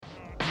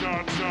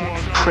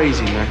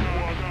Crazy, man.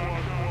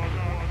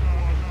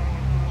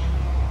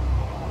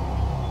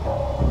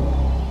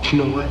 You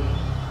know what?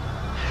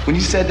 When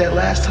you said that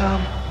last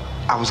time,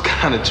 I was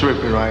kind of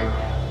tripping, right?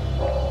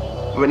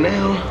 But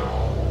now,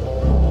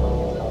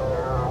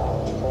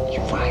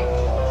 you're right.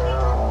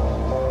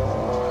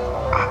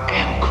 I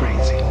am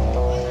crazy.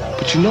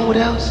 But you know what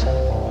else?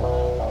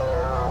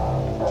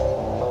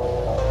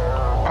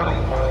 I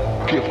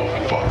don't give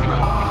a fuck.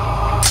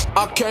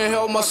 I can't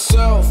help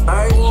myself.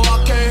 Oh,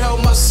 I can't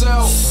help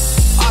myself.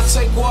 I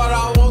take what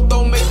I want,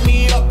 don't make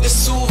me up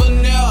this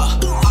souvenir.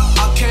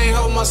 I can't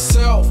help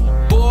myself.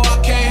 Boy, I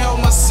can't help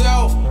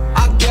myself.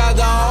 I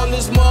gather all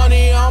this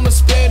money, I'ma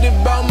spend it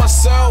by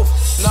myself.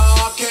 Nah,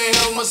 I can't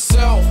help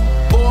myself.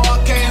 Boy,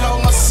 I can't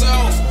help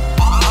myself.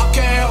 I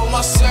can't help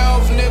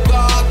myself, nigga.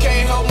 I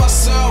can't help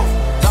myself.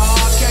 Nah,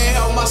 I can't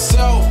help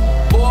myself.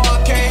 Boy,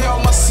 I can't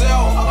help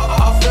myself.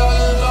 I fell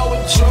in love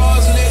with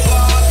drugs, nigga.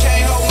 I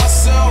can't help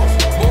myself.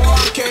 Boy,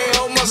 I can't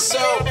help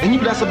myself. And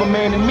you less of a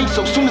man than me,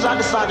 so as soon as I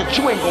decide that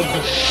you ain't gonna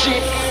be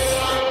shit,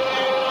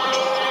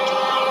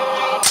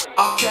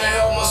 I can't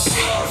help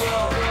myself.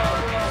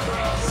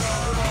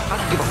 I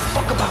don't give a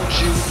fuck about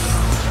you.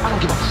 I don't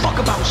give a fuck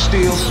about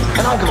Steel.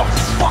 And I don't give a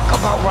fuck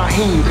about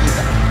Raheem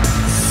either.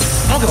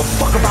 I don't give a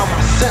fuck about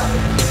myself.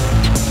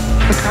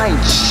 Look, I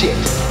ain't shit.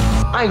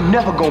 I ain't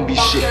never gonna be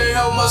shit. I can't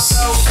help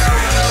myself.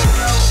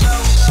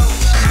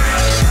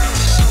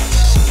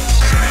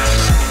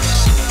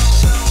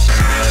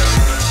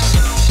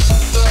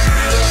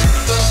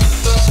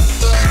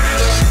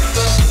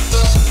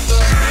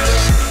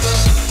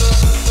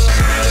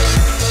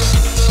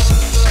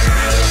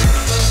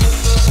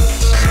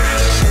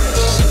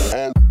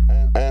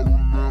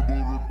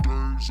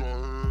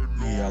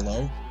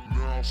 Hello?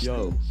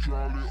 Yo,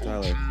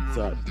 Tyler, what's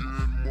up?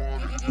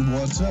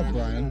 What's up,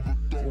 Brian?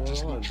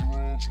 What's going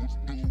on?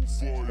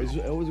 Is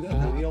you always got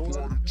video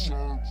on?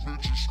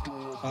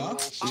 Huh?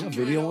 You got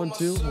video on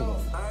too? Hold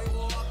on.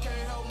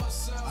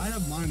 I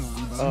have mine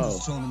on, but I'm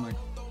just chilling in my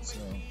so.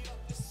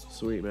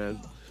 Sweet, man.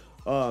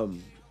 How's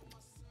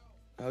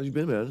you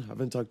been, man? I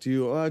haven't talked to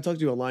you. I talked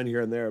to you online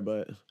here and there,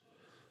 but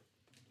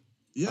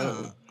Yeah,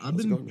 I've How's it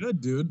been going?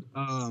 good, dude.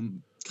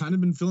 Kind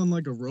of been feeling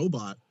like a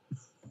robot.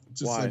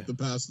 Just Why? like the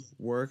past.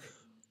 Work?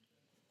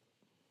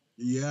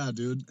 Yeah,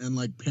 dude. And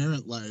like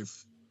parent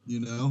life, you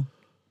know?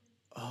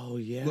 Oh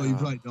yeah. Well, you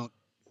probably don't.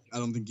 I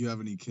don't think you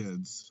have any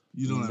kids.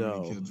 You don't have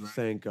any kids, right?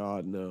 Thank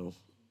God, no.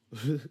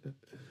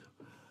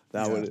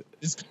 Yeah. would.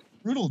 It's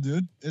brutal,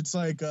 dude. It's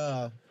like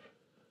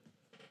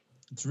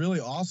it's really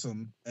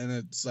awesome, and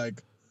it's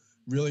like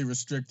really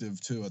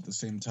restrictive too at the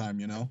same time,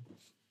 you know?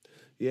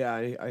 Yeah,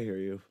 I hear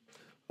you.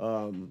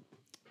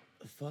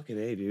 Fucking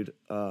A, dude.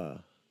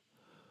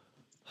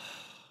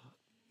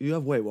 You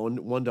have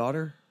one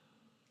daughter?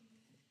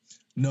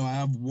 No, I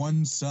have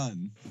one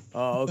son.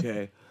 Oh,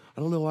 okay.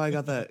 I don't know why I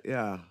got that.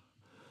 Yeah.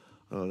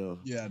 I don't know.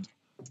 Yeah.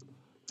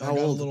 I How got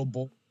old? a little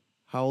boy.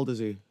 How old is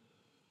he?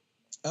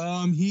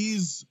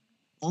 He's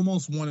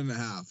almost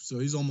 1.5, so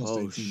he's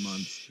almost 18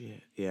 months.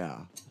 Shit. Yeah.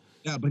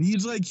 Yeah, but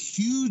he's like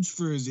huge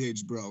for his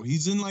age, bro.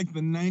 He's in like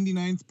the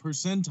 99th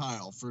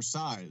percentile for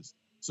size.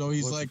 So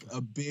he's like a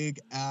big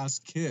ass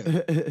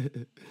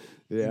kid.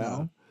 Yeah. You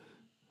know?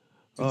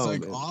 It's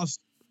like man.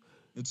 awesome.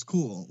 It's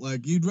cool.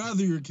 Like you'd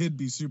rather your kid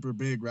be super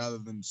big rather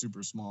than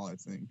super small, I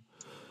think.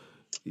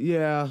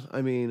 Yeah,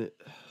 I mean,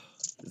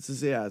 it's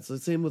the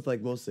same with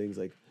like most things.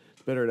 Like,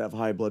 it's better to have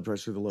high blood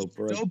pressure than low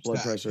Dope blood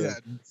stack, pressure. Yeah,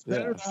 it's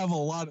better to have a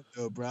lot of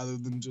dope rather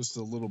than just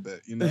a little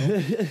bit, you know?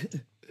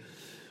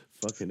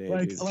 Fucking A,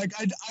 like dude.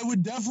 I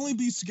would definitely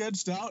be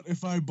sketched out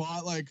if I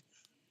bought like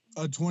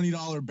a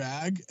 $20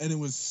 bag and it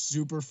was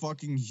super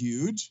fucking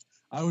huge.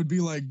 I would be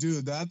like,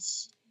 dude,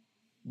 that's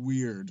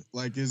weird.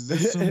 Like, is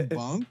this some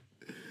bunk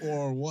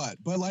or what?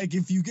 But like,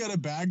 if you get a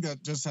bag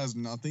that just has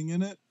nothing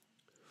in it,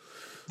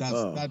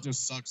 that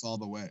just sucks all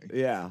the way.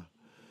 Yeah.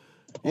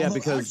 Yeah, Although,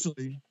 because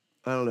actually,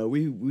 I don't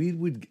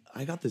know.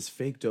 I got this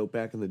fake dope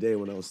back in the day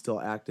when I was still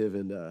active,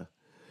 and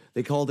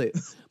they called it.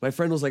 My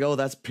friend was like, "Oh,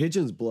 that's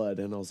pigeon's blood,"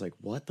 and I was like,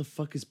 "What the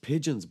fuck is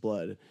pigeon's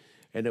blood?"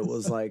 And it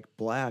was like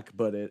black,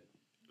 but it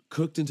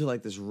cooked into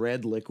like this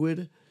red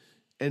liquid,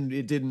 and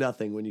it did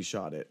nothing when you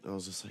shot it. I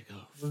was just like,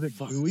 "Oh, was it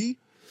fuck." gooey?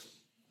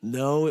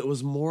 No, it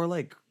was more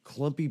like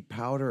clumpy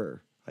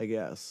powder, I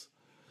guess.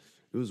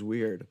 It was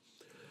weird.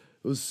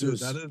 It was Dude,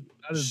 that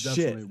is shit.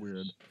 definitely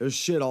weird. It was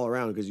shit all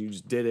around because you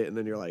just did it and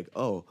then you're like,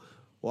 oh,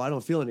 well, I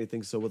don't feel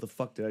anything, so what the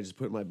fuck did I just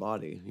put in my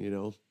body, you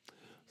know?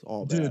 It's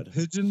all Dude, bad.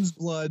 pigeon's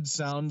blood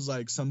sounds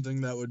like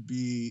something that would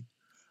be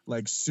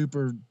like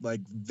super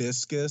like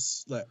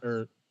viscous, like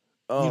Oh,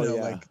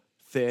 yeah. like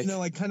thick.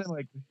 like kind of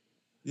like,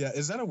 yeah,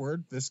 is that a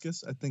word?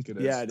 Viscous? I think it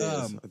is. Yeah, it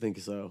is. I think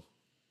so.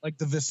 Like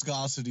the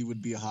viscosity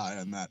would be high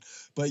on that.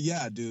 But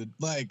yeah, dude,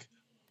 like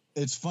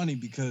it's funny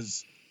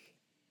because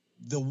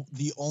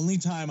the only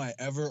time I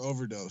ever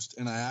overdosed,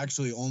 and I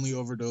actually only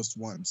overdosed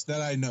once that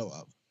I know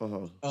of.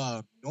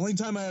 The only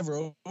time I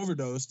ever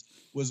overdosed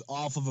was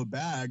off of a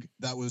bag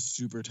that was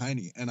super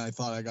tiny, and I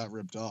thought I got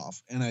ripped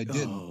off, and I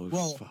didn't. Oh,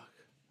 well, fuck.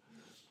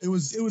 it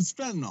was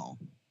fentanyl,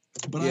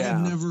 but I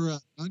had never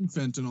done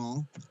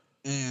fentanyl,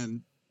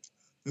 and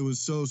it was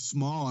so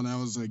small, and I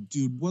was like,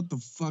 dude, what the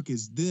fuck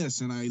is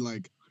this? And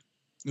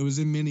it was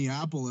in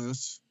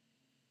Minneapolis,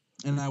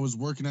 and I was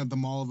working at the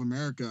Mall of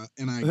America,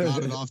 and I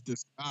got it off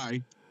this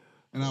guy,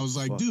 and I was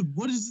like, dude,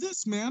 what is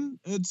this, man?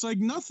 It's like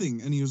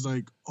nothing. And he was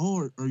like,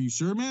 oh, are you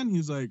sure, man? He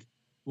was like,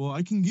 well,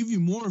 I can give you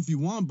more if you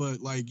want, but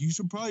like, you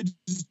should probably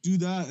just do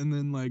that, and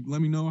then like,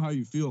 let me know how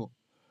you feel.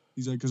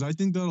 He's like, because I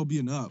think that'll be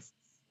enough.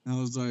 And I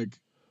was like,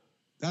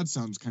 that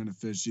sounds kind of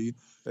fishy.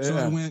 Yeah. So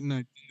I went and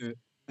I did it,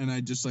 and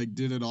I just like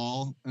did it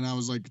all, and I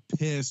was like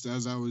pissed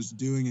as I was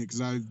doing it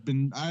because I've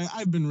been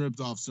ripped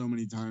off so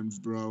many times,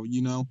 bro.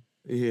 You know?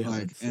 Yeah,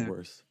 like, it's the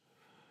worst.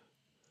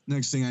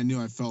 Next thing I knew,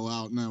 I fell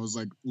out, and I was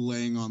like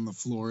laying on the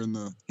floor in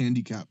the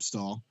handicap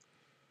stall,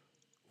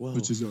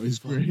 which is always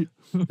great.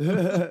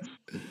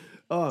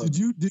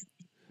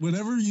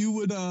 Whenever you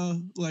would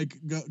like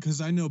go,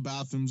 because I know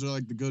bathrooms are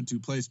like the go-to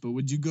place, but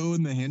would you go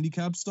in the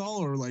handicap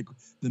stall or like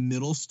the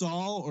middle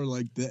stall or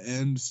like the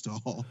end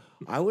stall?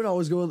 I would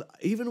always go in,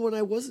 even when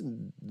I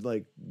wasn't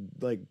like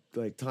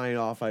tying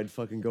off, I'd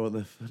fucking go in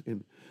the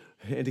fucking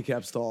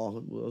handicap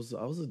stall.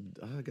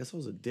 I guess I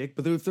was a dick,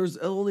 but if there's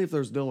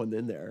no one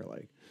in there,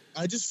 like.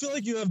 I just feel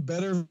like you have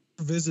better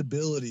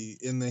visibility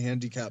in the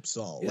handicap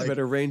stall. Yeah, like,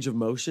 better range of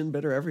motion,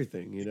 better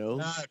everything, you know?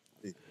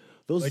 Exactly.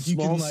 Those like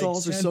small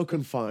stalls are so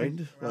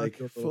confined. Like,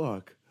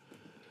 fuck.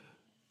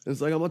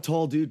 It's like, I'm a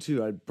tall dude,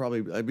 too.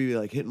 I'd be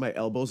like hitting my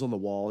elbows on the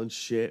wall and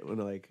shit when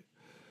like,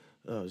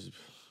 it's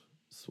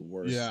the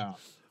worst. Yeah.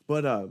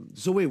 But,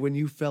 so wait, when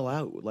you fell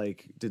out,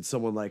 like, did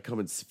someone like come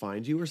and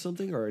find you or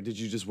something? Or did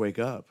you just wake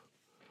up?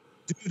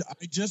 Dude,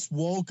 I just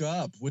woke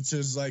up, which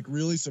is like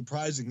really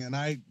surprising, and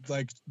I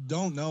like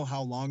don't know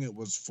how long it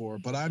was for,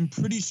 but I'm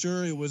pretty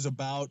sure it was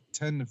about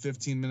 10 to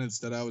 15 minutes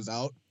that I was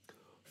out.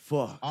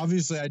 Fuck.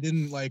 Obviously, I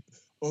didn't like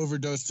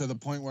overdose to the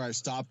point where I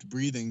stopped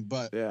breathing,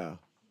 but yeah.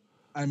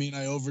 I mean,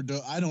 I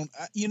overdosed. I don't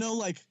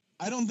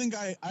think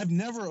I've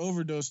never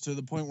overdosed to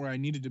the point where I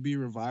needed to be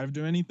revived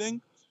or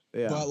anything.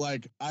 Yeah. But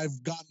like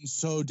I've gotten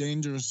so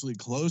dangerously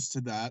close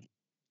to that,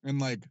 and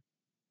like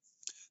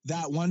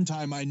that one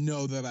time I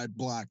know that I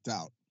blacked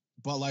out,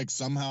 but like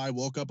somehow I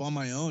woke up on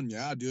my own.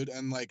 Yeah, dude.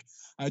 And like,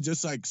 I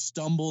just like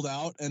stumbled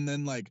out and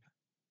then like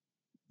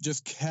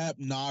just kept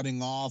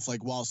nodding off,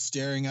 like while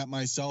staring at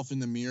myself in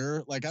the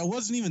mirror. Like I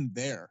wasn't even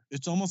there.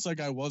 It's almost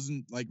like I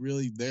wasn't like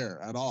really there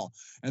at all.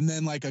 And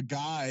then like a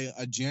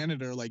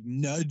janitor like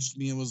nudged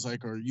me and was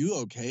like, are you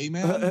okay,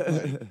 man?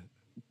 Like,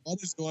 what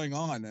is going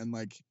on? And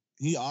like,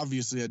 he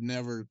obviously had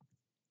never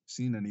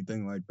seen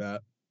anything like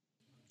that.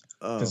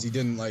 Because he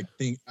didn't like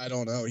think, I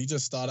don't know. He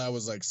just thought I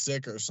was like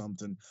sick or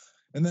something.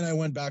 And then I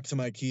went back to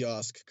my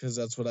kiosk because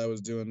that's what I was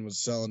doing, was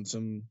selling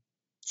some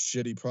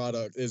shitty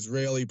product,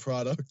 Israeli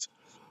product.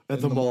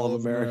 At the Mall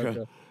of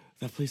America.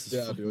 That place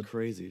is fucking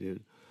crazy,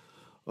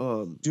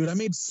 dude. Dude, I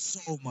made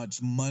so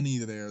much money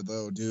there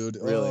though, dude.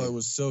 Really? Oh, it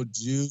was so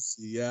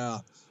juicy. Yeah.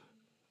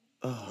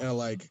 Yeah,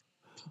 like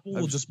people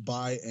will just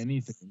buy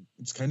anything.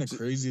 It's kind of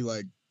crazy.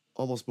 Like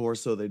almost more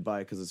so they'd buy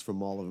it because it's from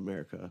Mall of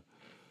America.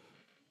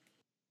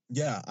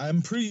 Yeah, I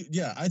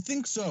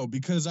think so,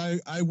 because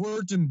I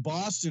worked in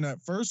Boston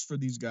at first for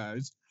these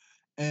guys,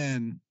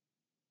 and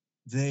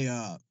they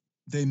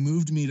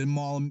moved me to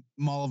Mall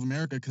of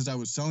America because I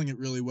was selling it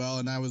really well,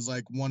 and I was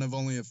like one of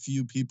only a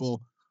few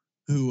people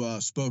who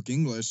spoke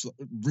English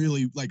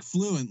really like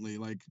fluently.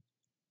 Like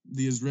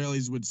the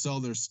Israelis would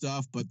sell their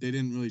stuff, but they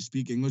didn't really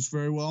speak English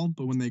very well.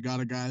 But when they got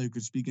a guy who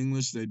could speak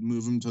English, they'd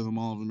move him to the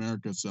Mall of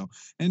America. So,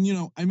 and you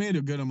know, I made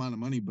a good amount of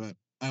money, but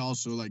I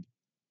also like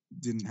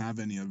didn't have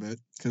any of it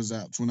because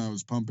that's when I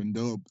was pumping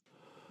dope,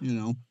 you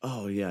know.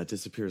 Oh yeah, it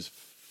disappears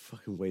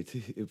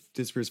it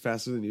disappears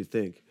faster than you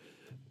think.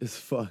 It's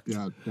fucked.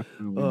 Yeah,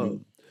 definitely.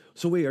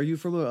 So wait, are you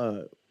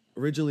from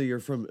originally you're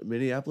from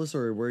Minneapolis,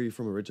 or where are you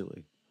from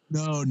originally?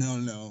 No.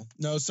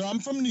 So I'm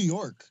from New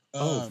York.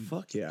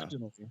 Fuck yeah.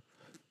 Originally.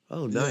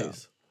 Oh,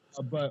 nice.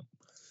 Yeah.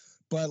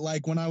 But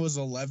like when I was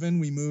 11,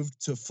 we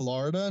moved to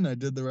Florida, and I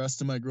did the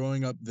rest of my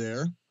growing up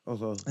there.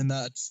 Uh-huh. And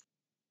that's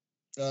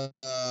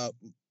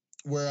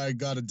where I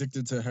got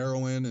addicted to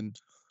heroin, and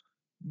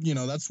you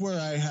know, that's where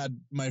I had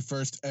my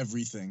first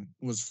everything,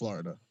 was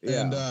Florida.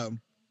 Yeah. And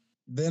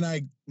then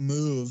I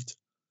moved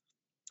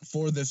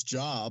for this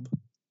job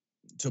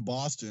to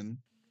Boston.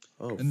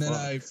 Oh, and then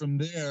I from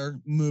there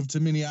moved to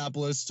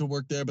Minneapolis to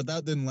work there, but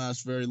that didn't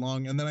last very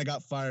long. And then I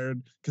got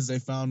fired because they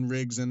found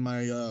rigs in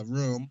my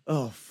room.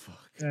 Oh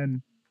fuck.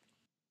 And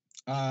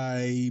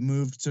I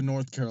moved to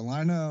North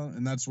Carolina,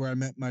 and that's where I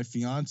met my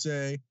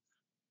fiance.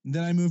 And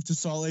then I moved to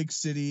Salt Lake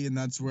City, and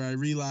that's where I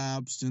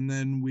relapsed. And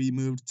then we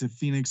moved to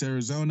Phoenix,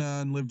 Arizona,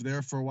 and lived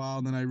there for a while.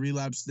 And then I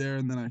relapsed there,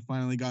 and then I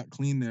finally got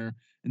clean there.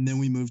 And then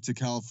we moved to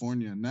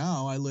California.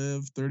 Now I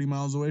live 30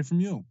 miles away from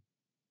you.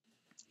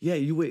 Yeah,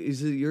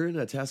 you're in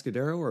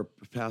Atascadero or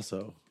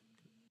Paso?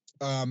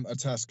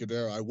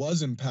 Atascadero. I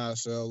was in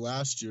Paso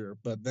last year,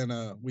 but then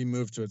we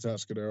moved to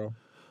Atascadero.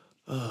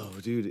 Oh,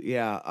 dude,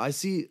 yeah.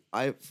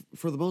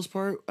 For the most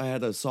part, I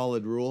had a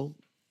solid rule,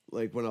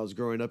 like when I was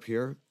growing up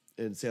here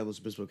in San Luis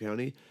Obispo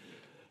County.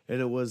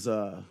 and it was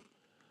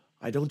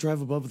I don't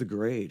drive above the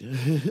grade.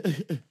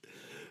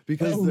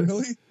 Because Oh,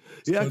 really?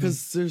 yeah,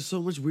 because there's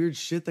so much weird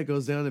shit that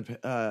goes down in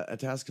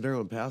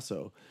Atascadero and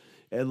Paso,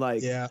 and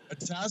like Yeah,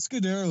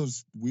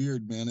 Atascadero's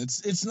weird, man.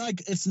 It's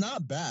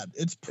not bad.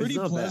 It's pretty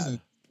not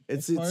pleasant. bad.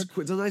 It's a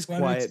nice but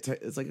quiet.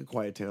 It's like a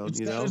quiet town, It's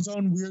you got know. its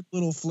own weird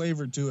little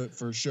flavor to it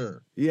for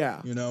sure.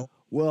 Yeah. You know.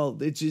 Well,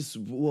 the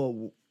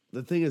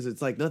thing is,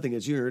 it's like nothing.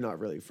 You're not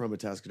really from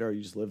Atascadero.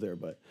 You just live there,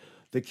 but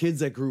the kids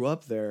that grew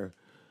up there,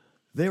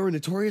 they were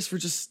notorious for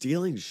just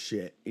stealing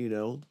shit, you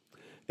know.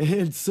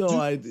 And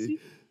so Dude,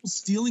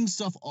 stealing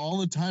stuff all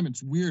the time.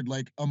 It's weird.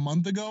 Like a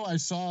month ago, I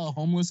saw a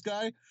homeless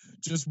guy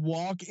just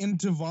walk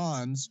into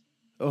Vaughn's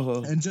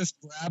and just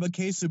grab a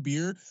case of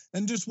beer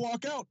and just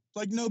walk out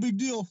like no big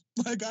deal.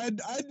 Like I'd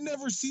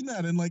never seen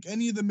that in like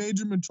any of the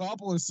major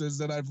metropolises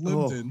that I've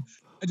lived in.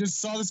 I just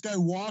saw this guy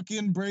walk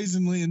in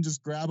brazenly and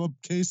just grab a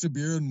case of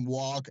beer and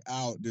walk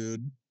out,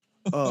 dude.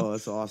 Oh,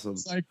 that's awesome.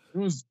 It's like it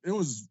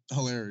was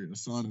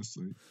hilarious,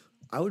 honestly.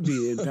 I would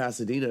be in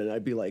Pasadena and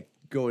I'd be like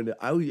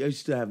I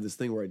used to have this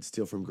thing where I'd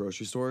steal from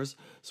grocery stores.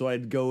 So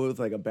I'd go with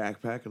like a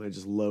backpack and I'd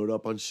just load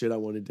up on shit I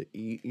wanted to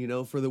eat, you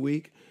know, for the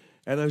week.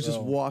 And I was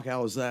just walk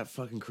out. It was that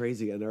fucking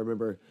crazy. And I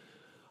remember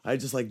I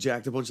just like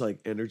jacked a bunch of like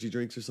energy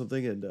drinks or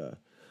something. And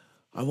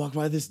I walked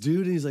by this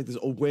dude and he's like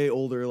this way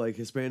older, like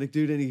Hispanic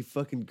dude. And he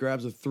fucking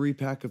grabs a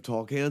 3-pack of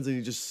tall cans and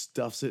he just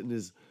stuffs it in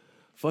his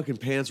fucking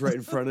pants right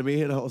in front of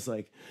me. And I was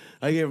like,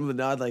 I gave him the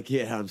nod, like,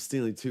 yeah, I'm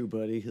stealing too,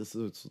 buddy. That's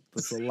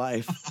the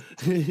life.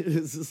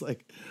 It's just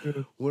like,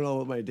 went on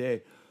with my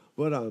day.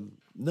 But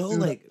no, dude,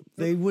 like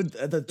they would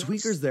the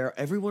tweakers there.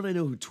 Everyone I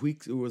know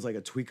who was like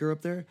a tweaker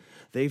up there,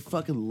 they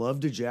fucking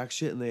love to jack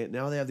shit, and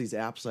now they have these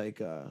apps like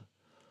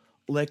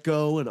Let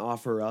Go and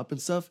Offer Up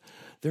and stuff.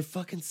 They're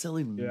fucking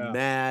selling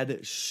mad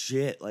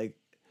shit. Like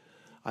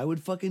I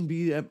would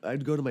fucking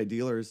I'd go to my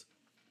dealers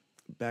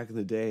back in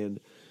the day,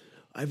 and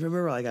I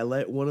remember like I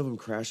let one of them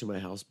crash in my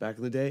house back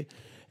in the day.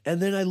 And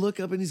then I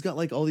look up and he's got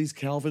like all these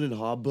Calvin and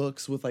Hobbes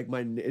books with like my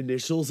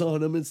initials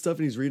on them and stuff.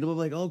 And he's reading them. I'm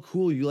like, oh,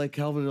 cool. You like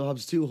Calvin and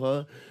Hobbes too, huh?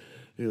 And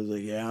he was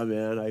like, yeah,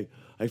 man.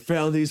 I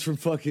found these from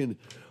fucking,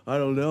 I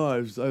don't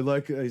know. He's like,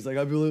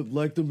 I've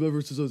liked them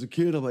ever since I was a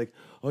kid. I'm like,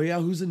 oh yeah,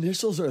 whose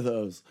initials are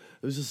those?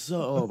 It was just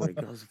so, oh my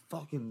God. It was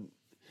fucking,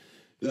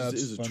 it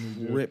was a trip.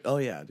 Dude. Oh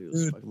yeah, dude. It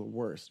was fucking the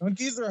worst.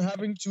 Junkies are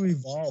having to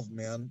evolve,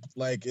 man.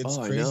 Like it's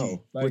crazy. I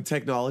know. Like, with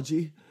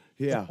technology.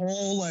 Yeah, the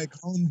whole like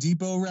Home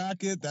Depot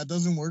racket that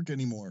doesn't work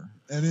anymore,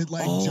 and it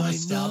like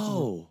just I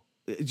know.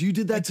 You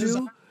did that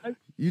too.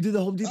 You did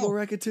the Home Depot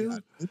racket too.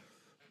 Yeah.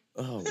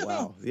 Oh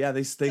wow, yeah.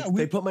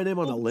 They put my name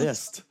on a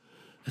list.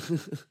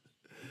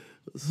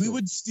 We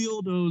would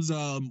steal those.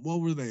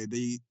 What were they?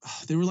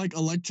 They were like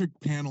electric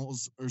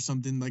panels or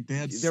something. Like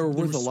they were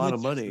worth a lot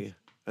of money,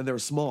 and they were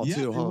small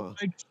too, huh?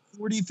 Like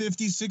 $40,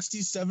 $50,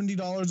 $60,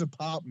 $70 a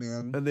pop,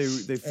 man. And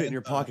they fit in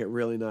your pocket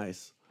really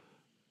nice.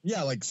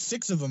 Yeah, like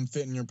 6 of them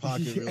fit in your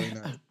pocket really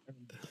nice.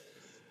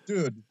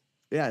 Dude.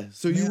 Yeah,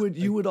 so man,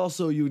 you would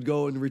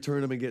go and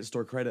return them and get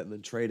store credit and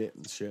then trade it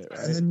and shit,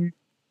 right? And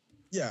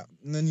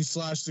then you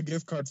slash the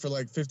gift card for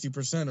like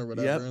 50% or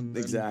whatever. Yep, and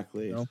then,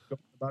 exactly. Go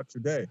about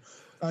your day.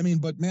 I mean,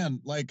 but man,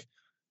 like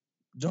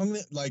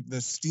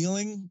the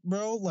stealing,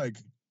 bro, like,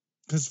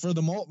 because for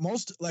the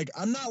most, like,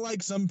 I'm not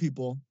like some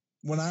people.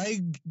 When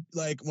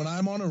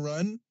I'm on a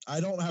run, I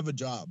don't have a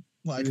job.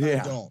 Like, I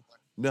don't.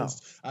 No.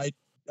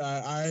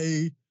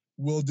 I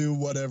will do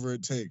whatever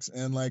it takes.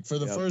 And like for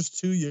the first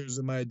 2 years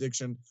of my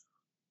addiction,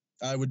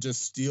 I would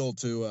just steal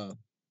to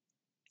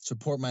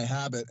support my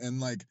habit. And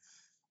like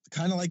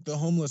kind of like the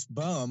homeless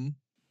bum,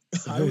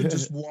 I would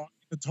just walk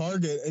to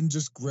Target and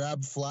just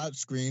grab flat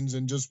screens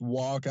and just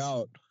walk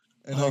out.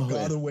 And I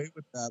got away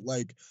with that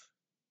like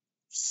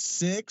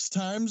 6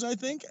 times, I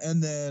think.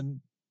 And then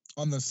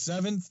on the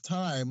 7th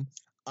time,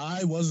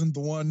 I wasn't the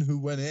one who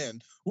went in.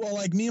 Well,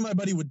 like me and my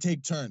buddy would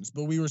take turns,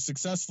 but we were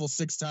successful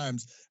 6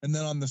 times. And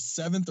then on the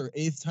 7th or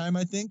 8th time,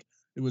 I think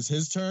it was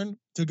his turn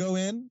to go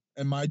in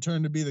and my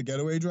turn to be the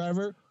getaway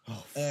driver.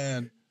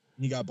 And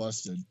he got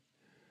busted.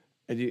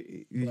 And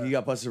you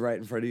got busted right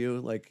in front of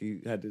you? Like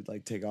you had to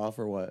like take off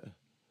or what?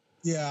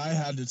 Yeah, I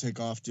had to take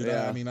off, dude.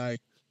 Yeah. I mean, I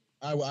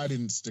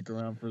didn't stick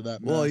around for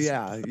that mess. Well,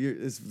 yeah.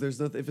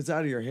 There's nothing, if it's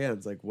out of your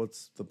hands, like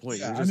what's the point?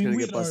 You're just going to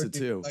get busted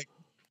too. Like,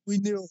 we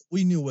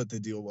knew what the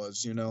deal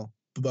was, you know,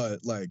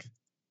 but like,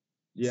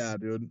 yeah,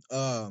 dude.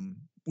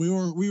 We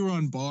were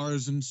on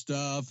bars and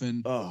stuff,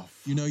 and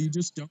you know, you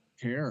just don't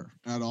care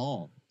at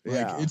all.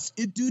 Like,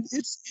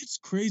 it's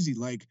crazy.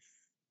 Like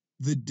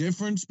the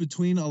difference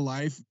between a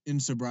life in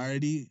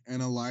sobriety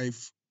and a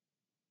life,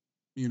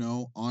 you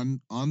know,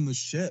 on the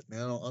shit,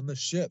 man, on the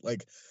shit.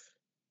 Like,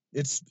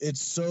 it's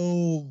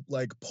so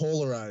like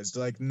polarized.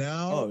 Like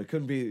now, it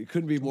couldn't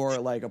be more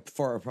like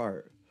far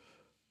apart.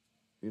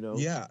 You know?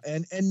 Yeah,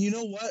 and you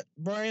know what,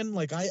 Brian?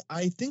 Like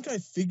I think I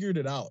figured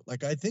it out.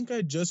 Like I think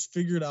I just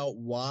figured out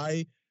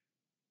why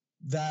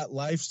that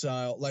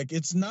lifestyle, like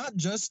it's not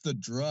just the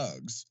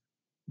drugs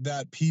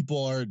that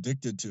people are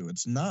addicted to.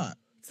 It's not.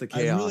 It's the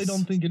chaos. I really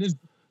don't think it is.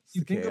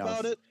 You think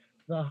about it,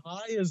 the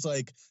high is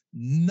like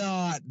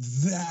not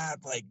that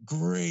like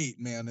great,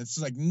 man. It's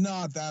like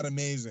not that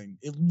amazing.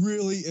 It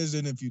really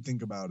isn't if you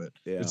think about it.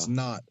 Yeah. It's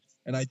not.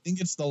 And I think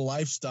it's the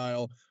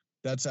lifestyle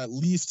that's at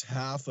least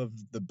half of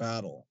the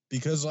battle.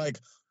 Because like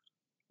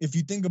if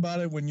you think about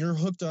it, when you're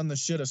hooked on the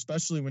shit,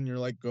 especially when you're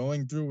like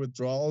going through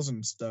withdrawals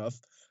and stuff,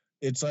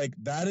 it's like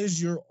that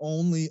is your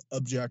only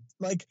object.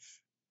 Like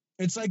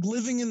it's like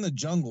living in the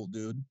jungle,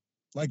 dude.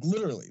 Like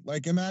literally.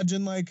 Like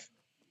imagine like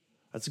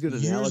That's a good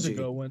years analogy.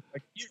 ago when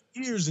like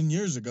years and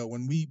years ago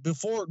when we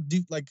before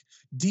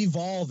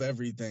devolve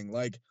everything.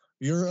 Like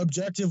your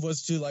objective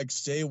was to like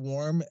stay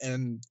warm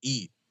and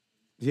eat.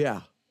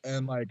 Yeah.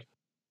 And like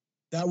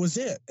that was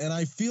it. And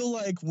I feel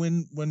like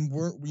when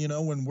we're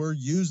when we're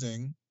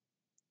using,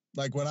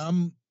 like when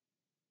I'm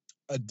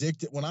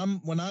addicted, when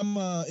I'm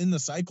in the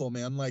cycle,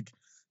 man, like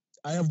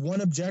I have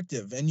one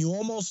objective, and you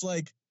almost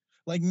like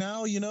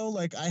now,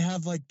 like I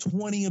have like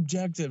 20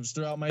 objectives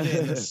throughout my day.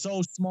 And they're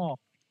so small.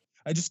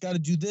 I just got to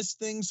do this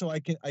thing so I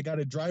got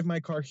to drive my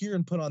car here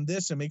and put on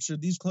this and make sure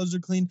these clothes are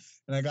clean,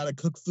 and I got to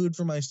cook food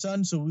for my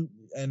son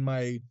and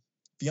my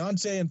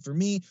fiance and for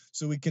me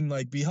so we can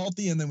like be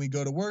healthy, and then we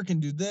go to work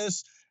and do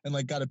this and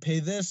like got to pay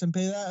this and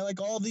pay that,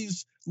 like all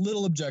these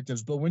little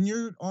objectives. But when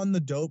you're on the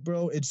dope,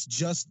 bro, it's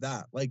just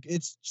that. Like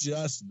it's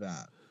just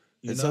that.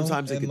 And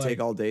sometimes it can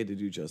take all day to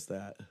do just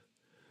that.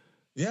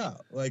 Yeah,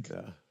 like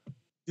Yeah.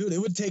 dude, it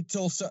would take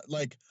till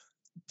like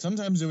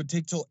sometimes it would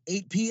take till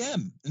 8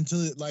 p.m.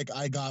 until like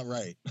I got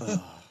right.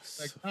 Oh,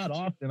 Like not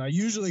often. I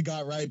usually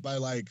got right by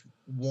like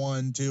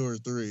 1, 2, or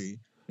 3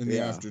 in the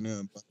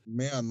afternoon. But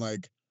man,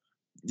 like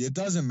it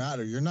doesn't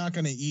matter. You're not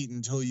gonna eat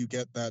until you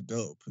get that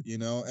dope,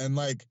 And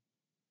like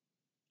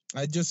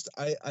I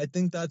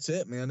think that's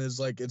it, man. Is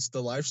like it's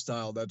the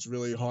lifestyle that's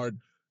really hard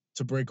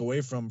to break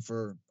away from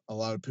for a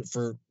lot of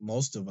for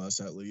most of us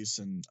at least.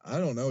 And I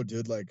don't know,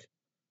 dude. Like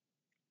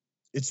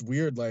it's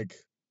weird. Like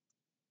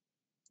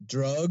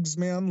drugs,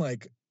 man.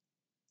 Like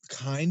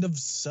kind of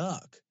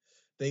suck.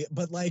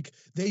 But like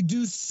they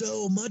do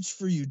so much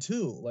for you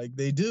too. Like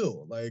they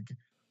do. Like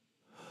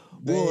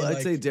well,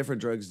 I'd say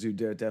different drugs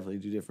definitely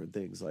do different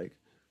things. Like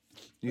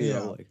you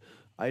know, like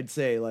I'd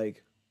say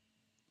like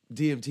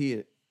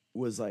DMT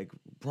was like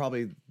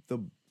probably the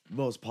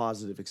most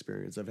positive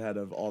experience I've had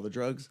of all the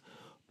drugs,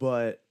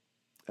 but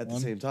at the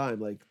same time,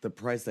 like the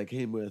price that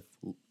came with,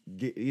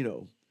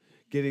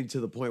 getting to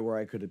the point where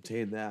I could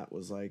obtain that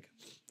was like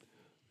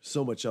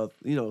so much on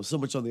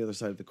the other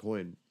side of the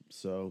coin.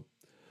 So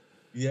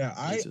yeah,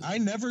 I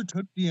never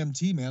took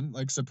DMT, man.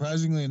 Like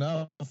surprisingly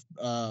enough,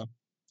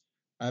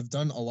 I've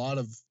done a lot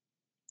of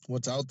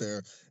what's out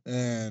there,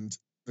 and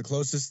the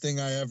closest thing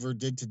I ever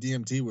did to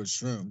DMT was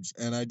shrooms,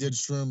 and I did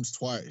shrooms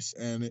twice,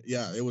 and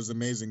it was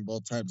amazing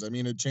both times. I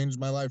mean, it changed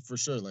my life for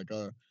sure. Like,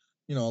 a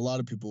lot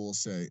of people will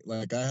say,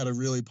 like, I had a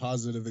really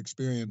positive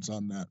experience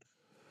on that.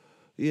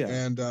 Yeah,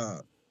 and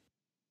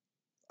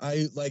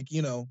I like,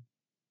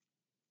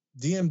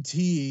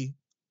 DMT.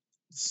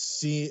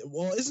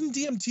 Isn't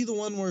DMT the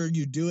one where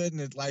you do it and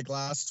it like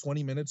lasts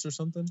 20 minutes or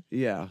something?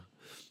 Yeah,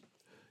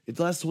 it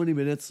lasts 20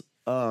 minutes.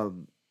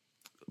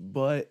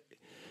 But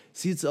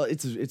see,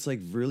 it's like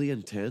really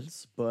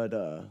intense, but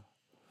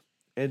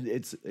and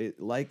it's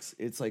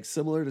like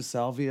similar to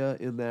salvia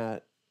in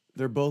that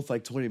they're both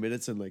like 20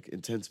 minutes and like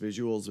intense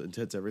visuals,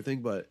 intense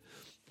everything. But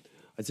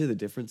I'd say the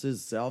difference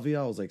is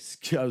salvia, I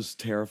was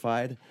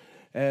terrified,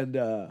 and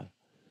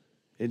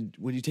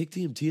when you take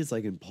DMT, it's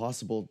like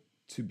impossible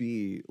to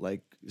be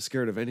like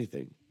scared of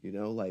anything.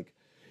 Like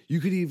you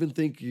could even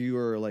think you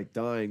were like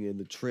dying in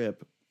the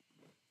trip,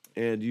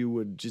 and you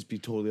would just be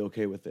totally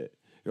okay with it.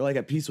 You're like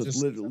at peace with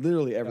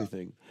literally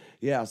everything.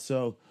 Yeah.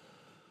 So,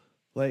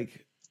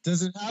 like,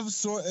 does it have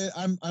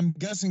I'm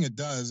guessing it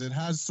does. It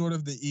has sort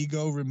of the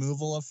ego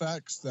removal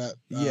effects that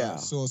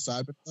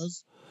psilocybin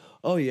does.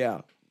 Oh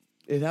yeah,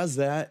 it has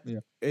that. Yeah.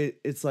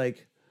 It's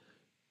like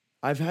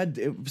I've had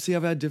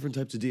different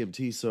types of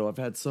DMT. So I've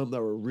had some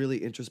that were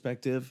really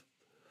introspective,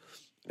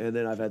 and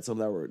then I've had some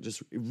that were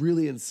just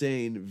really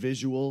insane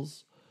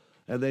visuals,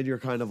 and then you're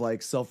kind of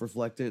like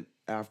self-reflectant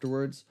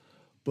afterwards.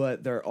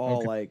 But they're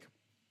all like,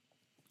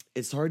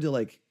 it's hard to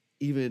like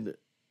even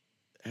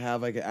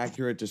have like an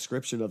accurate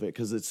description of it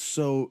because it's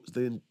so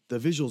the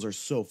visuals are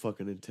so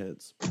fucking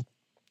intense.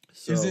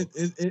 So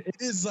it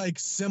is like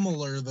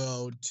similar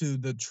though to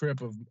the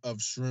trip of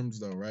shrooms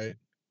though, right?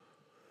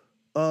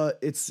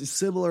 It's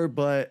similar,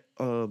 but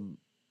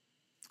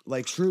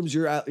like shrooms,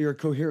 you're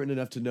coherent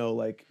enough to know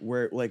like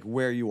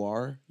where you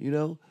are,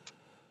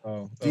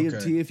 Oh, okay.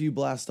 DMT, if you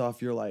blast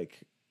off, you're like.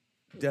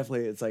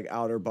 Definitely, it's like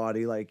outer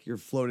body, like you're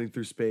floating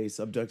through space,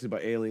 abducted by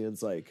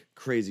aliens, like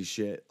crazy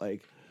shit,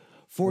 like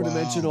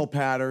 4-dimensional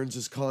patterns,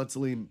 just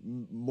constantly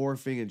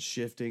morphing and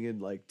shifting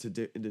and like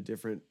into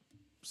different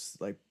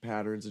like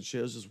patterns and shit.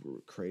 It was just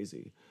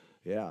crazy,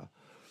 yeah.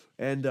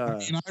 And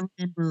I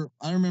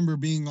remember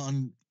being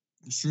on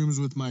shrooms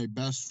with my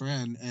best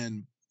friend,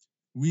 and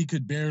we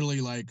could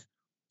barely like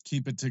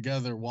keep it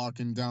together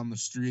walking down the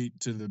street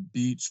to the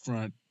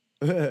beachfront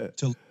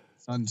till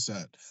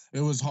sunset. It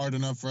was hard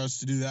enough for us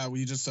to do that.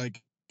 We just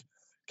like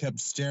kept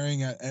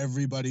staring at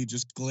everybody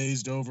just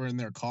glazed over in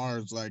their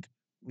cars, like,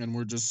 and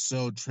we're just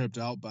so tripped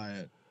out by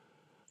it.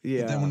 But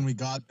then Yeah. when we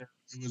got there,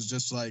 it was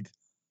just like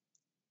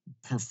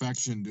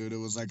perfection, dude. It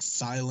was like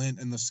silent,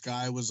 and the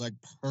sky was like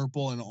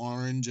purple and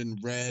orange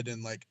and red,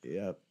 and like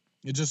Yep.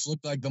 it just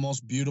looked like the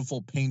most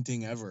beautiful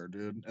painting ever,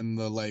 dude. And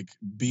the like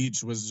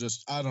beach was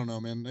just, I don't know,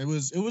 man. It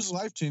was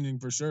life changing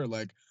for sure.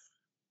 Like,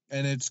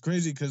 and it's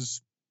crazy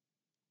because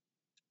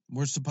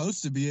we're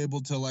supposed to be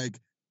able to like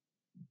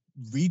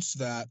reach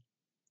that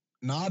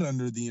not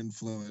under the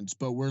influence,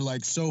 but we're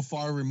like so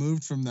far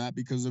removed from that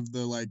because of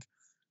the like,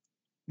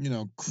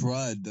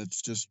 crud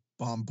that's just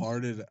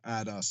bombarded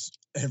at us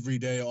every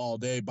day, all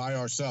day by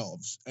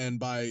ourselves and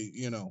by,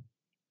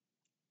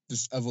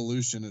 just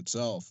evolution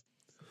itself.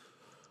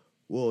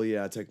 Well,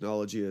 yeah,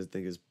 technology I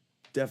think has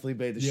definitely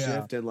made the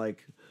Yeah. shift, and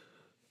like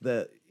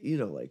the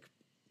like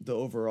the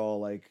overall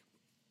like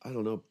I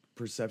don't know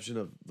perception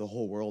of the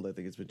whole world. I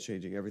think it's been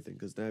changing everything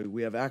because now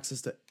we have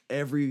access to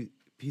every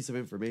piece of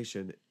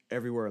information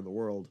everywhere in the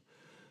world.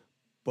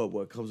 But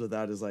what comes with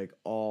that is like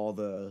all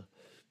the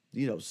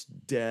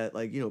debt,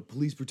 like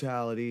police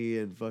brutality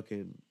and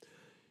fucking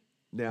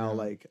now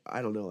like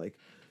I don't know like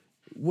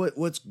what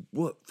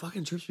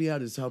fucking trips me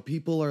out is how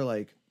people are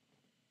like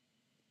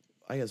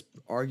I guess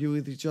arguing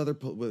with each other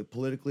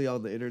politically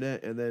on the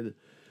internet, and then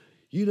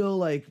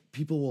like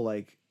people will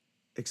like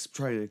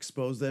try to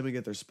expose them and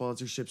get their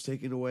sponsorships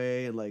taken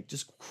away and like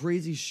just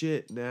crazy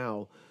shit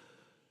now.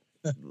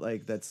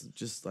 Like that's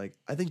just like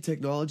I think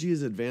technology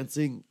is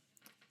advancing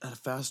at a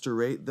faster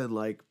rate than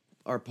like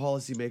our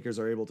policymakers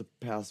are able to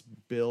pass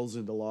bills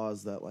into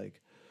laws that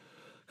like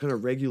kind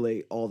of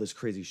regulate all this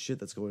crazy shit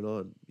that's going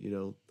on,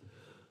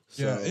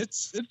 So, Yeah,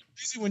 it's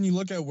crazy when you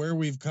look at where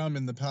we've come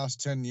in the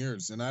past 10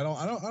 years. And I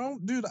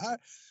don't, dude,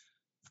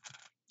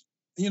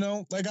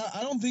 like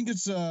I don't think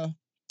it's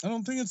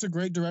a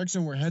great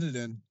direction we're headed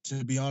in,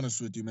 to be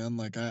honest with you, man.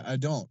 Like I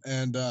don't.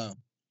 And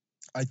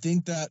I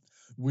think that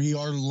we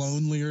are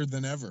lonelier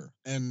than ever.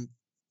 And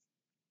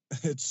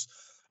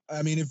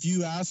if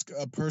you ask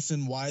a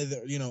person why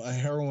a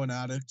heroin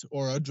addict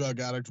or a drug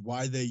addict,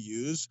 why they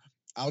use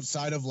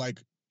outside of like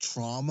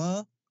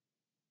trauma,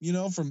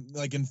 from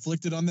like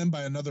inflicted on them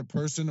by another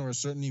person or a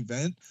certain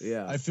event.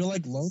 yeah. I feel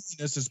like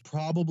loneliness is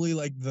probably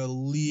like the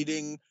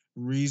leading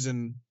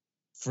reason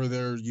for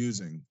their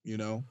using,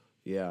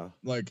 Yeah.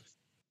 like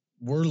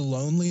we're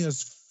lonely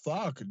as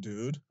fuck,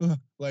 dude.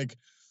 Like,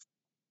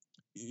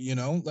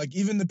 like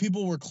even the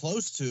people we're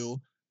close to,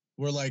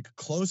 we're like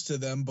close to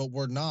them, but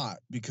we're not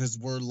because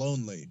we're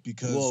lonely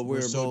because Well,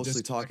 we're so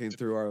mostly talking disconnected.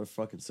 through our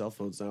fucking cell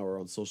phones now or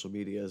on social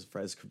media as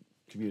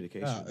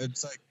communication. Yeah,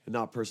 it's like, and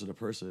not person to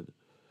person.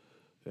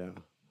 Yeah.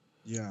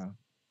 yeah,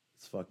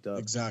 It's fucked up.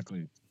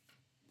 exactly.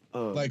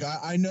 Um, Like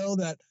I know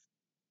that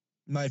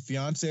my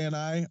fiance and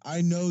I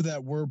know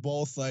that we're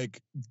both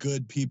like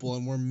good people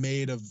and we're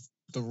made of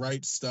the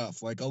right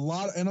stuff. Like a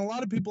lot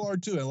of people are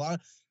too.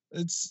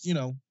 It's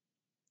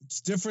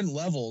it's different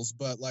levels,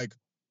 but like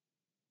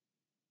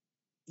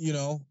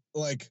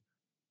like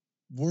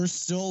we're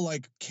still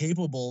like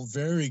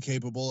very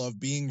capable of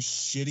being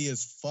shitty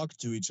as fuck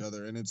to each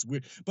other, and it's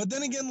weird. But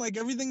then again, like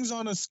everything's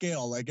on a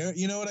scale. Like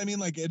you know what I mean?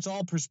 Like it's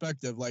all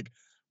perspective. Like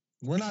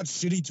we're not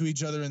shitty to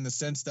each other in the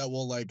sense that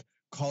we'll like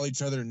call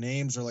each other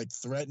names or like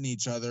threaten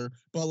each other,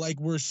 but like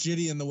we're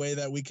shitty in the way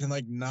that we can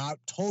like not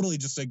totally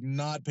just like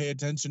not pay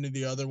attention to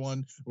the other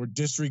one or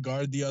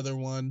disregard the other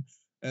one,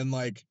 and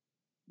like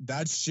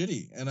that's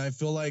shitty. And I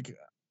feel like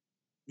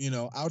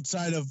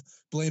outside of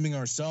blaming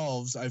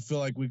ourselves, I feel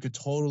like we could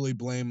totally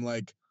blame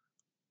like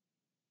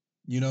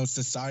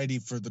society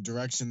for the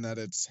direction that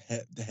it's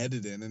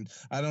headed in. And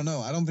I don't know,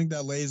 I don't think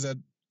that lays at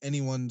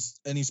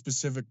any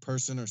specific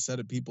person or set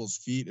of people's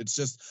feet. It's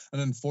just an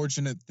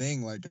unfortunate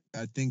thing. Like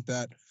I think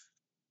that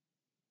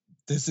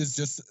this is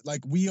just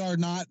like we are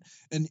not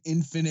an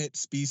infinite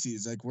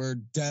species. Like we're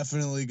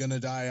definitely gonna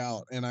die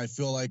out, and I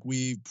feel like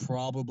we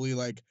probably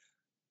like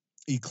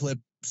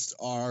eclipsed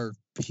our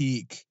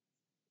peak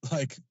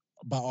like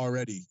but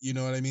already, you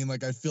know what I mean?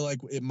 Like I feel like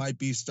it might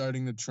be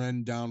starting to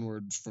trend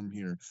downwards from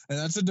here, and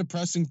that's a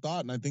depressing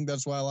thought. And I think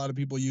that's why a lot of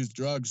people use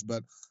drugs.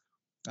 But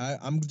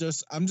I'm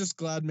just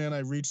glad, man, I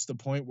reached the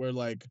point where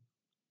like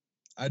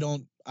I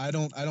don't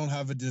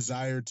have a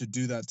desire to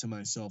do that to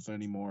myself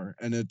anymore.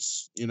 And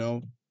it's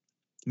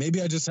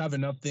maybe I just have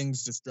enough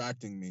things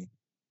distracting me.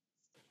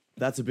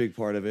 that's a big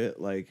part of it.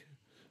 Like,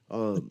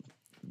 I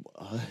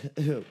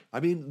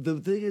mean,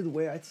 the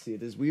way I see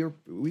it is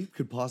we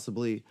could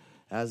possibly,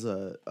 as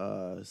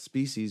a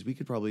species, we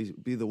could probably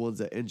be the ones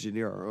that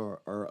engineer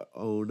our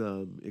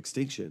own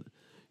extinction.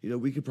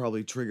 We could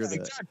probably trigger that.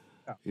 Exactly.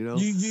 You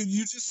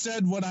You just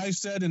said what I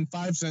said in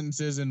 5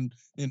 sentences in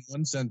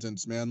one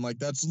sentence, man. Like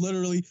that's what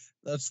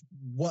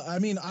I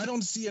mean. I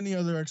don't see any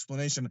other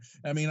explanation.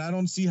 I mean, I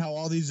don't see how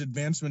all these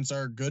advancements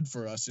are good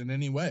for us in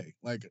any way.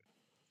 Like,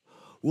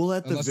 well,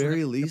 at the unless we're very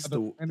gonna least, have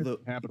the planet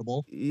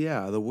habitable.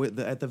 yeah,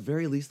 at the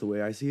very least, the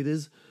way I see it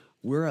is,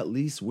 we're at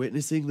least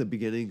witnessing the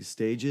beginning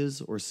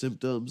stages or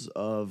symptoms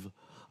of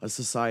a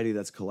society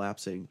that's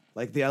collapsing.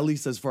 Like at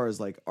least as far as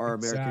like our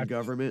American Exactly,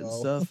 government and bro.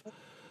 stuff,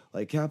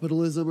 like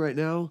capitalism right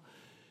now,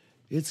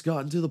 it's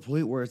gotten to the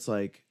point where it's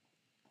like,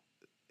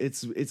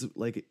 it's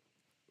like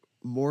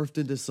morphed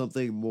into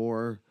something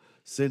more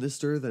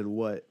sinister than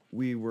what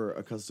we were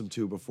accustomed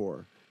to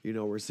before. You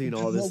know, we're seeing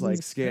all this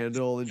like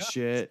scandal and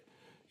shit,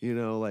 you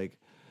know, like,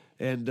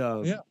 and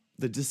the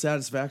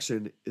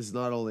dissatisfaction is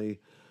not only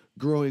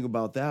growing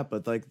about that,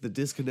 but like the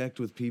disconnect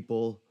with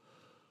people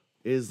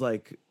is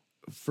like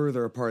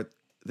further apart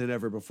than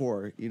ever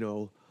before, you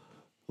know,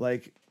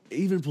 like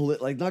even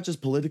like not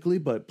just politically,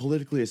 but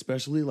politically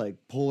especially, like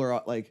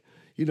polar, like,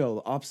 you know,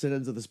 the opposite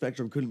ends of the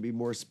spectrum couldn't be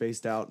more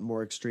spaced out and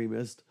more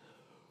extremist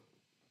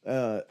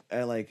and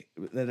like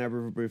than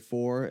ever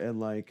before. And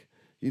like,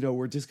 you know,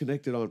 we're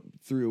disconnected on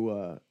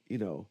through you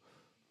know,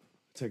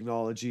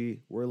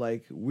 technology. We're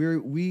like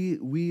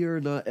we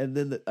are not, and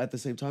then at the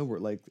same time we're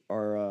like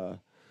our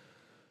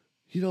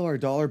you know, our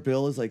dollar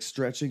bill is like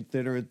stretching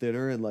thinner and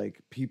thinner, and like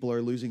people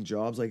are losing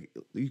jobs. Like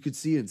you could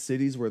see in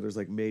cities where there's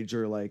like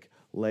major like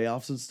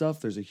layoffs and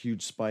stuff, there's a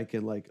huge spike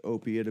in like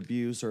opiate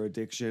abuse or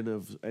addiction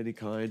of any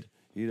kind,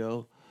 you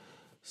know?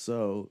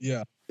 So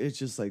Yeah. it's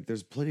just like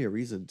there's plenty of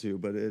reason to,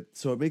 but it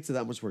makes it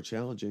that much more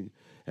challenging.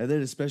 And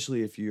then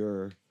especially if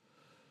you're,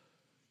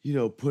 you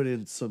know, put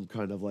in some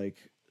kind of like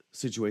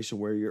situation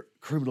where your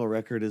criminal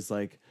record is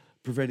like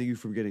preventing you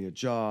from getting a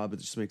job, it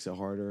just makes it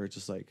harder. It's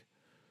just like,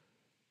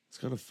 it's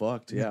kind of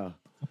fucked, yeah.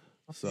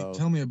 So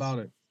Tell me about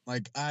it.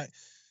 Like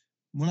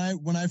when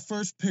I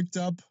first picked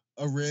up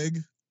a rig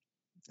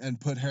and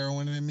put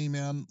heroin in me,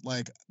 man,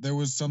 like there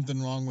was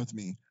something wrong with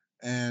me.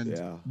 And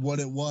yeah, what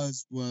it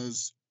was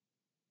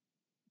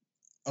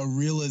a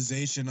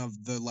realization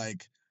of the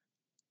like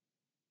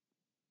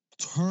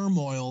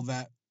turmoil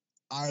that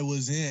I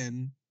was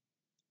in,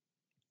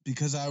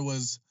 because I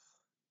was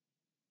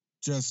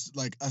just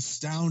like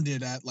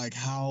astounded at like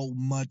how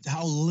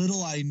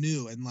little I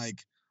knew. And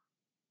like,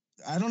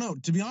 I don't know,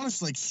 to be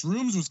honest, like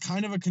shrooms was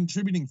kind of a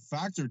contributing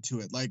factor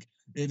to it. Like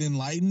it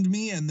enlightened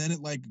me, and then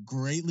it like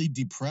greatly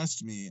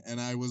depressed me.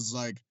 And I was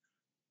like,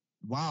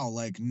 wow,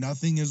 like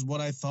nothing is what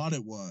I thought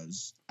it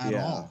was at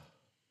yeah, all.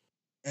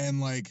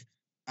 And like,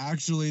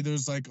 actually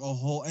there's like a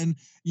whole, and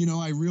you know,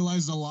 I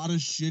realized a lot of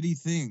shitty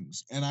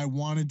things, and I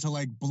wanted to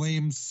like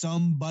blame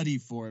somebody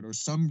for it or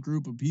some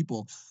group of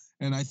people.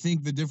 And I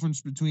think the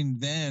difference between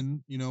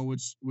then, you know,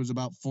 which was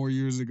about 4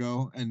 years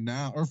ago, and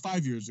now, or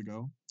 5 years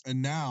ago,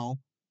 and now,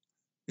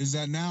 is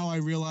that now I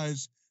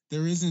realize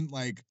there isn't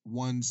like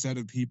one set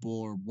of people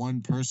or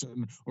one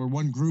person or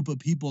one group of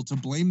people to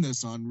blame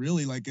this on,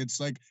 really. Like it's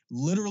like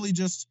literally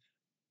just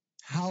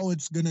how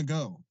it's gonna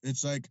go.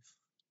 It's like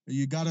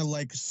you gotta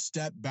like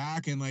step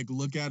back and like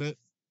look at it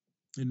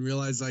and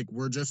realize like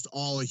we're just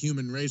all a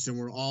human race, and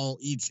we're all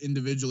each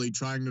individually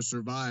trying to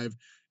survive,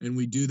 and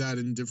we do that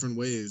in different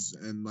ways,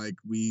 and like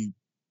we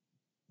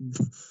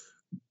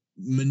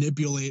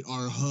manipulate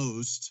our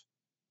host,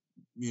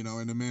 you know,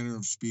 in a manner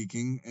of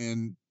speaking,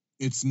 and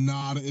it's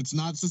not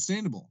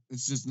sustainable.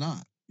 It's just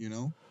not, you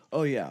know?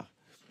 oh yeah,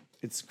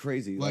 it's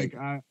crazy. Like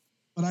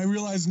but I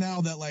realize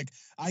now that like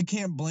I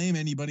can't blame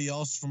anybody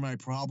else for my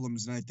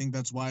problems, and I think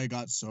that's why I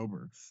got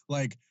sober.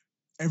 Like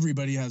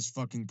everybody has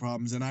fucking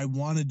problems, and I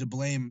wanted to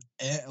blame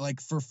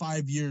like for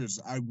 5 years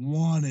I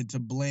wanted to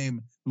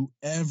blame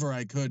whoever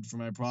I could for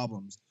my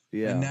problems.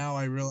 Yeah, And now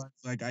I realize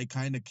like I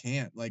kind of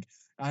can't. Like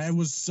I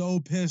was so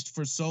pissed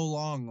for so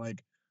long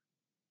like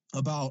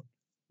about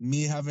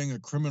me having a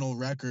criminal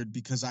record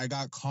because I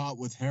got caught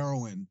with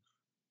heroin.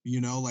 You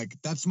know, like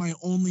that's my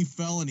only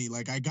felony.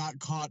 Like I got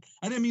caught.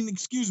 I didn't mean,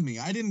 excuse me,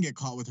 I didn't get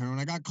caught with heroin.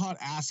 I got caught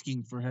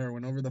asking for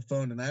heroin over the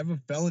phone, and I have a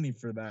felony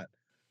for that.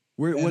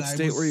 where And what I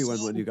state was were you in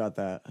so- when you got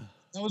that?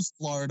 That was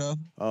Florida,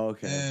 Oh,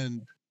 okay.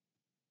 and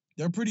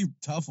they're pretty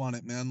tough on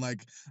it, man.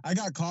 Like I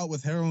got caught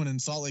with heroin in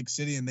Salt Lake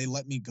City, and they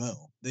let me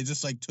go. They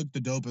just like took the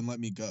dope and let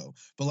me go.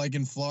 But like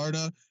in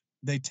Florida,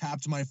 they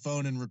tapped my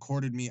phone and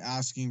recorded me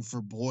asking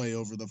for boy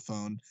over the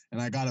phone,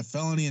 and I got a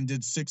felony and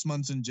did 6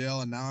 months in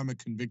jail, and now I'm a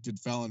convicted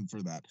felon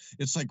for that.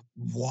 It's like,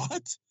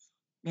 what?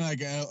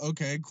 Like,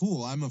 okay,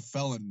 cool, I'm a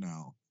felon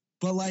now.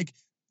 But like,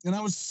 and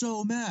I was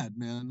so mad,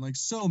 man, like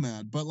so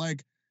mad. But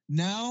like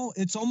now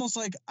it's almost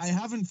like I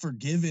haven't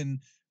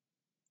forgiven,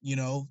 you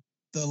know,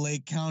 the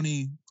Lake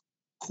County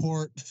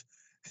court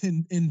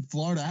in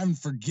Florida. I haven't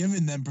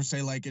forgiven them per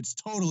se. Like it's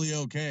totally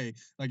okay.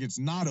 Like it's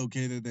not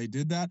okay that they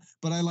did that,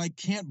 but I like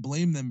can't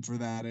blame them for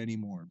that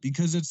anymore,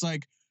 because it's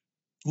like,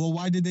 well,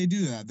 why did they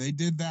do that? They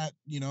did that,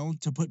 you know,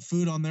 to put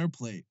food on their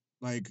plate.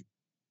 Like,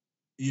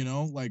 you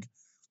know, like,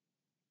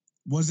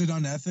 was it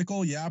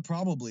unethical? Yeah,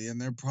 probably. And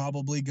they're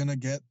probably gonna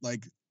get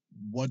like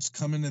what's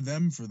coming to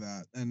them for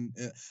that. And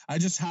I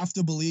just have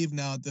to believe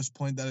now at this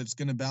point that it's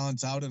gonna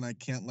balance out, and I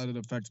can't let it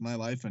affect my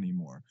life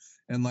anymore.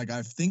 And like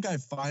I think I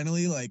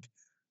finally like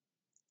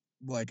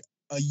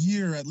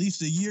at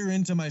least a year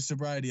into my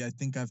sobriety, I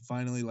think I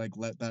finally like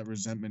let that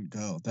resentment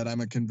go, that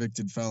I'm a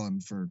convicted felon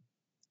for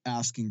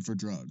asking for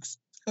drugs.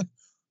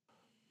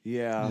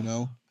 Yeah. You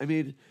know? I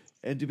mean,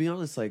 and to be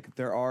honest, like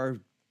there are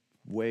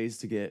ways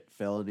to get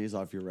felonies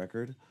off your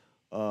record.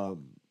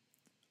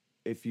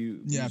 if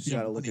you Yeah, just if you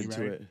gotta have look money,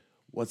 into right? it.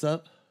 What's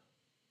up?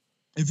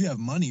 If you have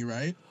money,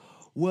 right?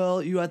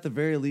 Well, you at the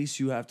very least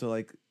you have to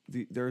like.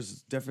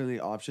 There's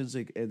definitely options,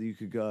 like, and you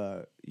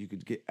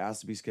could get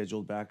asked to be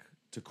scheduled back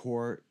to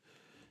court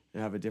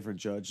and have a different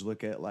judge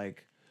look at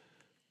like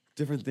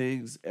different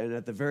things. And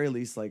at the very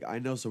least, like I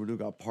know someone who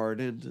got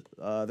pardoned.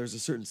 There's a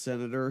certain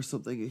senator or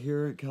something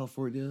here in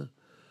California.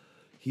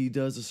 He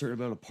does a certain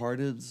amount of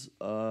pardons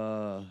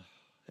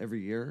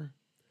every year.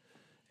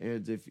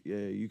 And if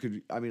you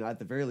could, I mean, at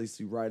the very least,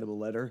 you write him a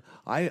letter.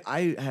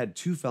 I had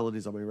 2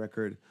 felonies on my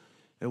record,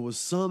 and was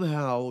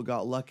somehow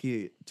got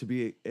lucky to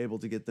be able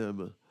to get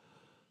them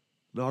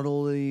not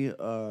only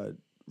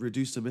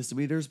reduced to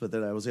misdemeanors, but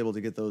then I was able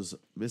to get those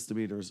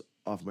misdemeanors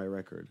off my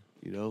record.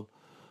 You know,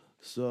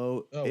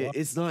 so Oh, wow.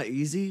 it's not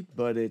easy,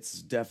 but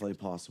it's definitely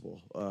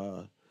possible.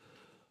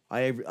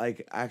 I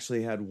like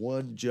actually had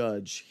one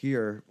judge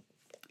here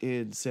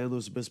in San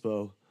Luis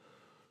Obispo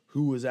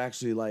who was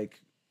actually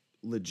like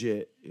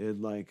legit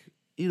and like,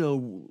 you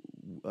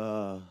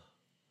know,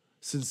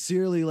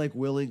 sincerely like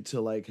willing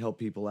to like help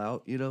people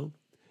out, you know,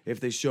 if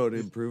they showed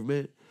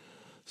improvement.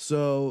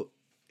 So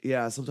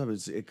yeah,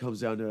 sometimes it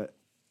comes down to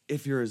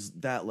if you're as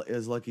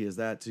lucky as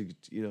that to,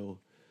 you know,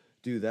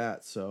 do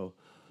that. So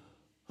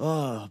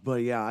but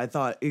yeah, I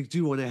thought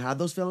dude, when I had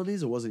those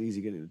felonies, it wasn't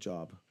easy getting a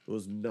job. It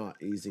was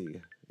not easy,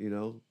 you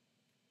know.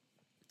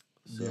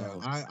 So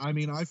Yeah, I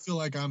mean, I feel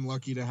like I'm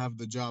lucky to have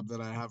the job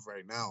that I have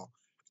right now.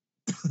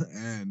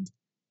 And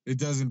it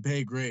doesn't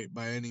pay great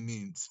by any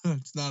means.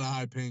 It's not a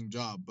high paying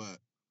job, but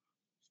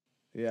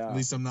yeah. at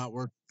least I'm not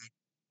working at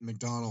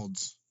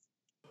McDonald's.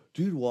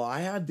 Dude, well, I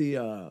had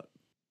the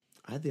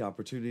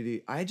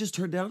opportunity. I just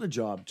turned down a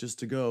job just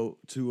to go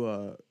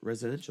to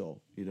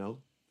residential, you know.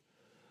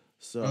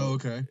 So Oh,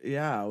 okay.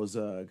 yeah, I was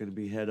going to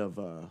be head of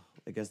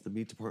I guess the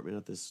meat department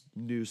at this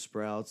new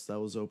Sprouts that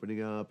was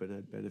opening up and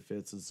had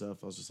benefits and stuff.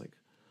 I was just like,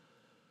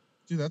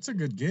 Dude, that's a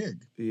good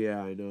gig.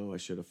 yeah, I know I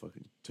should have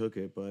fucking took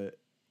it, but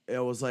it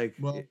was like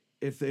Well,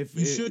 if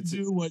You should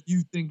do what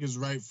you think is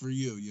right for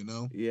you, you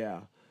know? yeah.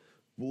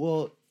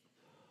 Well,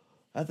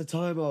 at the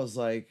time I was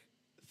like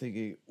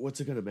thinking, what's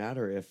it gonna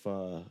matter if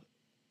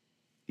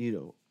you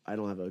know, I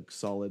don't have a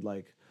solid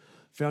like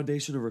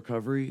foundation of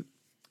recovery,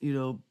 you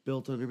know,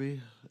 built under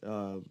me.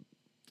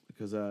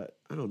 Because I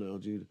don't know,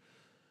 dude.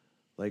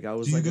 Like I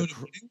was Do you like go a to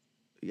meetings?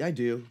 yeah, I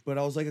do, but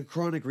I was like a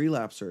chronic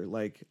relapser.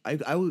 Like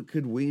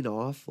could wean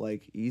off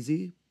like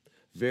easy,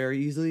 very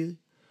easily,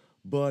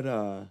 but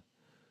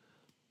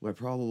my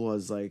problem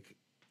was like,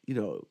 you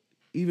know,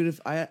 even if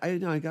I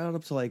got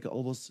up to like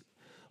almost,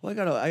 well,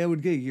 I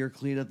would get a year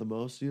clean at the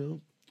most, you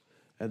know,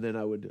 and then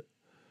I would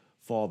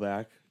fall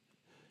back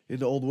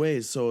into old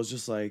ways. So it's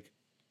just like,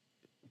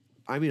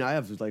 I mean, I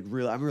have like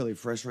I'm really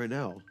fresh right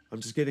now.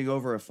 I'm just getting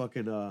over a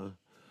fucking a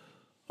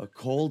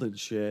cold and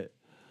shit.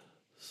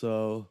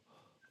 So,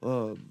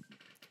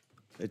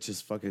 it's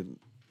just fucking.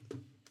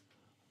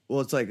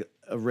 Well, it's like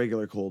a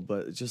regular cold,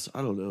 but it's just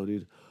I don't know,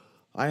 dude.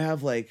 I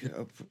have like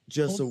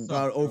just Cold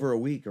about sucks, bro. over a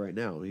week right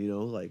now, you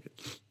know, like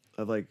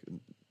I've like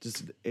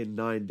just in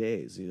 9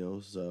 days, you know.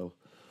 So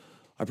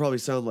I probably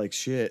sound like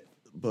shit,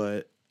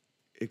 but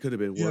it could have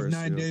been You have worse.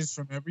 9 you know? days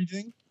from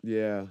everything?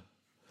 Yeah,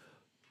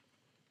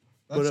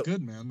 That's But,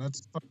 good, man.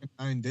 That's fucking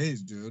 9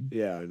 days, dude.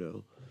 yeah, I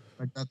know.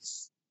 Like,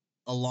 that's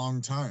a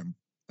long time.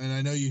 And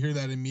I know you hear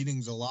that in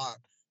meetings a lot,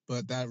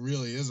 but that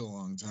really is a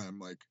long time.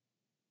 Like,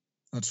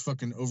 that's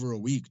fucking over a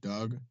week,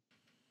 dog.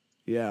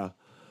 Yeah.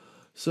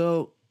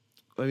 So,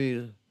 I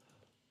mean,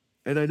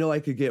 and I know I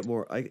could get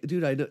more.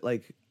 Dude, I know,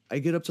 like I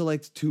get up to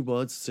like 2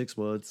 months, 6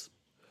 months,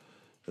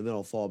 and then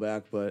I'll fall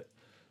back. But,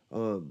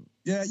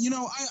 Yeah, you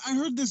know, I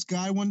heard this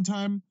guy one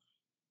time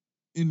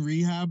in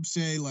rehab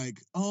say, like,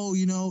 oh,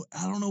 you know,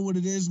 I don't know what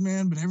it is,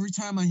 man, but every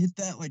time I hit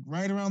that, like,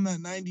 right around that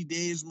 90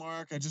 days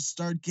mark, I just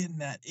start getting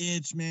that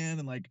itch, man.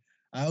 And, like,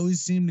 I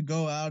always seem to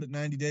go out at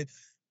 90 days.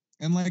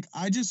 And, like,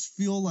 I just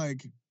feel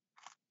like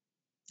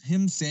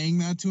him saying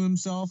that to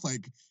himself,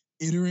 like,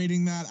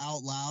 iterating that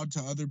out loud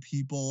to other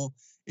people,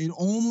 it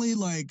only,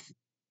 like,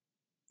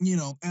 you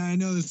know, and I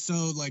know this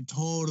so, like,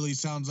 totally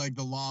sounds like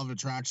the law of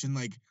attraction,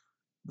 like,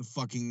 the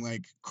fucking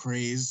like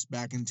craze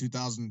back in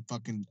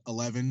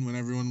 2011 when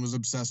everyone was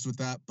obsessed with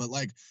that, but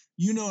like,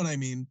 you know what I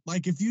mean?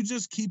 Like, if you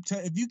just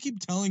if you keep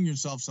telling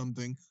yourself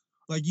something,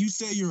 like you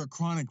say you're a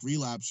chronic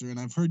relapser, and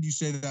I've heard you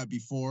say that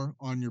before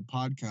on your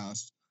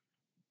podcast,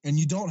 and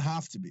you don't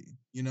have to be,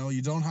 you know,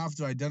 you don't have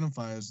to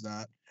identify as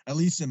that, at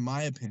least in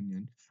my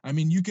opinion. I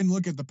mean, you can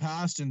look at the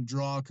past and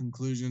draw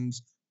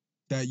conclusions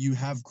that you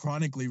have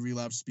chronically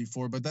relapsed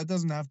before, but that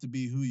doesn't have to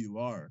be who you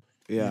are.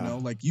 yeah. You know,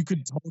 like you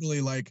could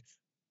totally like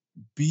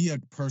be a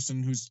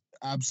person who's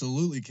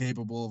absolutely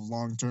capable of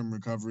long-term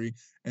recovery,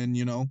 and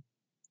you know,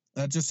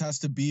 that just has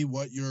to be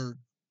what you're,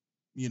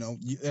 you know,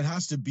 it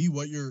has to be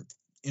what you're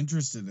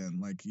interested in.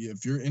 Like,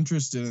 if you're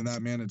interested in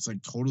that, man, it's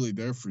like totally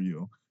there for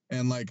you.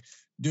 And like,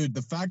 dude,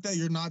 the fact that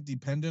you're not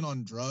dependent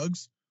on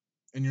drugs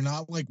and you're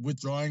not like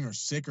withdrawing or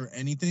sick or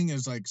anything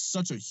is like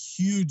such a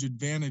huge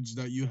advantage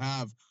that you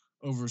have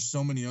over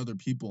so many other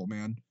people,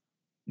 man.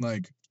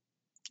 Like,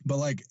 but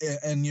like,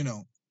 and you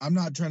know, I'm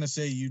not trying to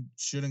say you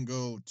shouldn't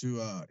go to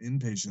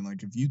inpatient.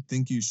 Like if you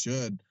think you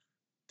should,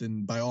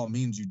 then by all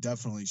means you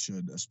definitely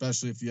should,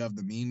 especially if you have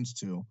the means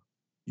to,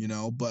 you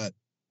know. But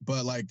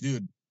like,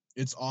 dude,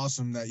 it's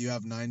awesome that you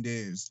have 9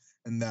 days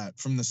and that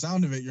from the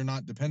sound of it, you're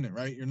not dependent,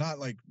 right? You're not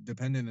like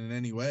dependent in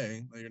any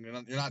way. Like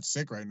you're not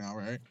sick right now,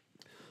 right?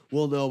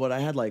 Well, no, but I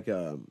had like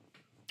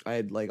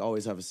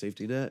always have a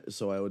safety net,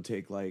 so I would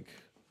take like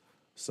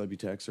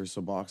Subutex or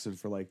Suboxone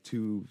for like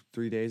 2-3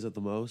 days at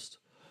the most,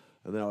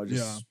 and then I would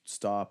just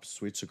stop,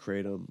 switch to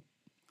Kratom,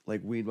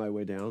 like wean my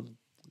way down.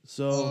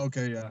 So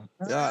okay, yeah.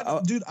 Yeah,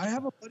 Dude, I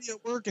have a buddy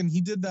at work and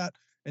he did that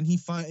and he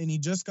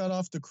just got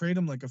off the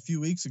Kratom like a few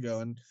weeks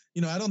ago. And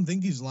you know, I don't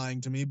think he's lying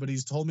to me, but he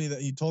told me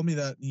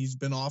that he's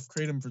been off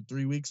Kratom for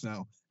 3 weeks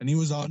now. And he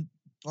was on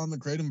the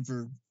Kratom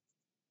for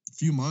a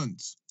few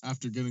months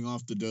after getting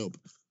off the dope.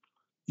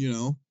 You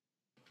know?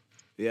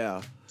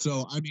 yeah.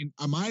 So I mean,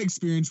 my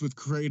experience with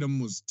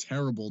Kratom was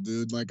terrible,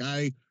 dude. Like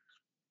I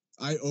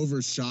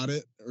overshot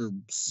it or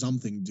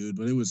something, dude,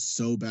 but it was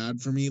so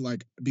bad for me.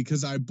 Like,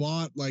 because I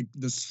bought like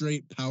the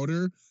straight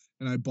powder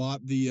and I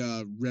bought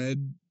the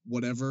red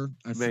whatever.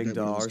 I forget what it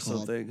Mangda was or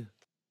called. something.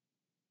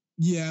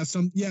 Yeah,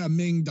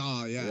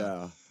 Mingda, yeah.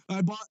 Yeah.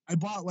 I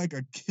bought like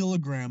a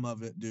kilogram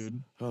of it,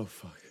 dude, Oh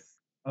fuck.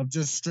 of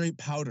just straight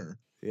powder.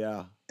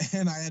 Yeah.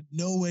 And I had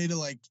no way to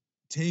like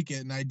take it,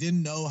 and I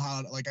didn't know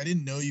how, like, I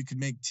didn't know you could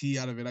make tea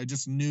out of it. I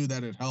just knew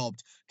that it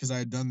helped because I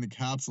had done the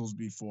capsules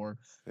before.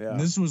 Yeah. And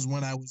this was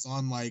when I was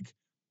on like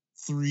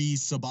I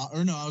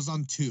was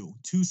on two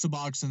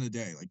Suboxone a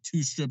day, like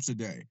 2 strips a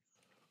day.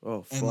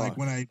 Oh fuck. And like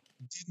when I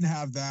didn't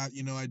have that,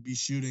 you know, I'd be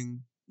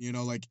shooting, you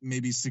know, like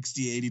maybe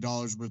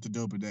 $60-$80 worth of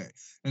dope a day.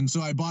 And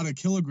so I bought a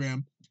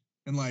kilogram,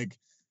 and like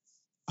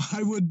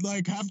I would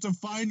like have to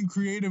find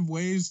creative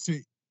ways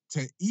to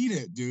eat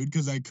it, dude,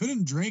 because I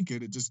couldn't drink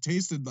it. It just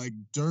tasted like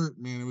dirt,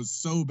 man. It was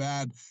so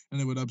bad, and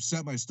it would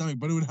upset my stomach,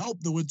 but it would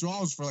help the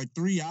withdrawals for like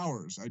 3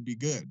 hours. I'd be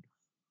good.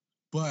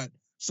 But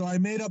so I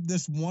made up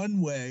this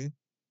one way.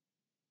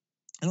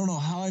 I don't know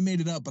how I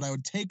made it up, but I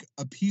would take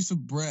a piece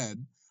of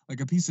bread, like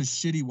a piece of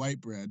shitty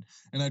white bread,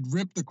 and I'd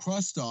rip the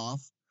crust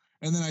off,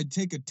 and then I'd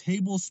take a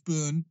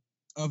tablespoon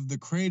of the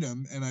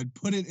kratom and I'd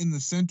put it in the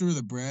center of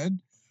the bread,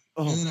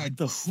 Oh, and then what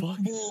the fuck?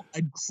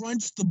 I'd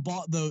crunch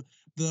the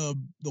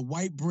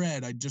white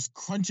bread. I'd just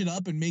crunch it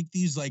up and make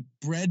these like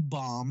bread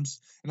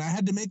bombs, and I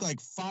had to make like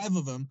 5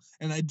 of them,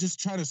 and I'd just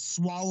try to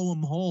swallow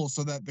them whole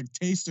so that the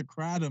taste of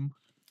kratom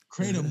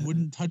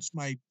wouldn't touch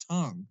my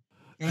tongue.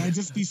 And I'd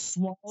just be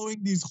swallowing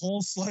these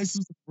whole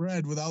slices of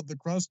bread without the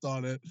crust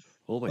on it.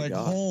 Oh my like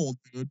god. whole,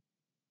 dude.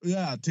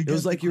 Yeah, It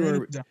was like you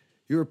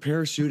were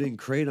parachuting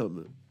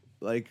kratom,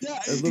 like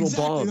little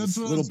exactly. bombs,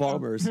 little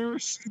bombers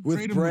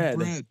with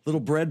bread, little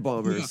bread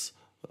bombers.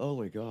 Yeah. Oh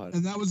my god.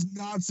 And that was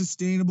not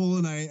sustainable,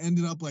 and I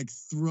ended up like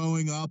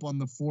throwing up on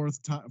the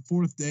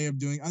fourth day of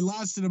doing. I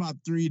lasted about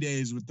 3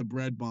 days with the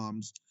bread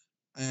bombs,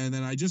 and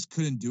then I just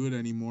couldn't do it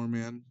anymore,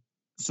 man.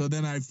 So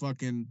then I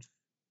fucking,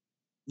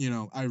 you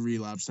know, I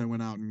relapsed. I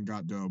went out and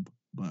got dope,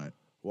 but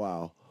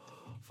wow.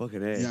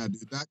 Fucking A. Yeah,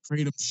 dude, that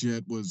kratom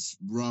shit was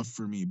rough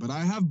for me. But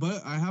I've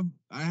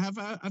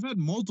had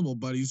multiple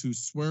buddies who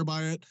swear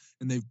by it,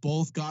 and they've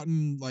both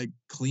gotten like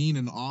clean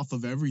and off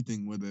of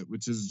everything with it,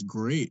 which is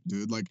great,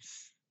 dude. Like,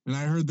 and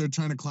I heard they're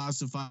trying to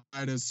classify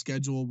it as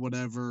schedule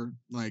whatever.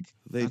 Like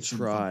They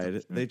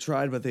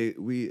tried, but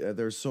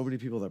there's so many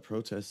people that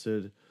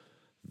protested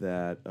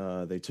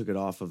that they took it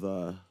off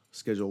of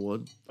Schedule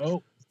 1.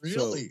 Oh,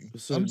 really?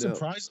 So I'm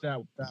surprised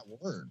that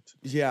worked.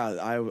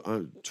 Yeah,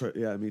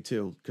 yeah, me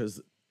too. Because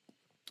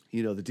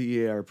you know the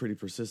DEA are pretty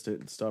persistent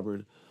and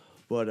stubborn,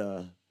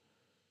 but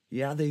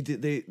yeah, they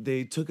did.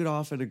 They took it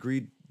off and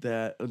agreed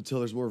that until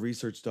there's more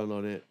research done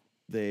on it,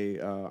 they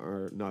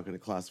are not going to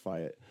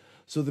classify it.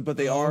 So, but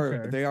they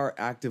are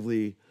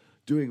actively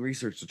doing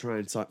research to try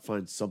and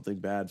find something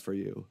bad for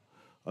you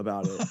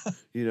about it.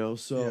 You know,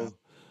 so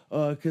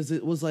because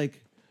it was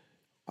like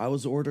I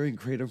was ordering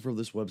kratom from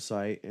this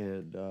website,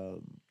 and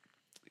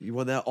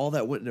when all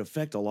that went into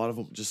effect, a lot of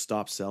them just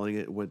stopped selling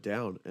it and went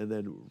down. And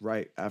then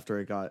right after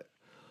it got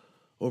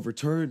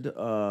overturned,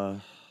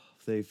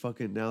 they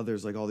fucking, now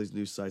there's like all these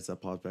new sites that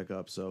pop back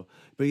up. So,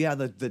 but yeah,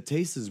 the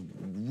taste is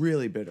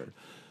really bitter.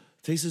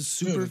 Taste is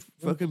super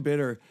fucking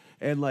bitter.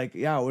 And like,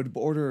 yeah, I would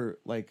order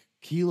like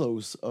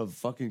kilos of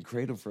fucking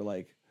kratom for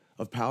like,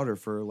 of powder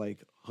for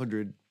like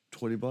 $120,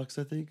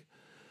 I think.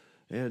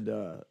 And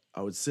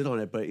I would sit on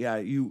it. But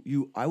yeah,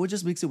 I would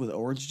just mix it with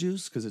orange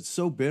juice because it's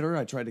so bitter.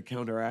 I tried to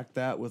counteract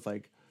that with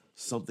like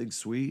something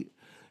sweet,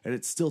 and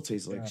it still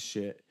tastes like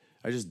shit.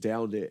 I just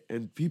downed it,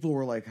 and people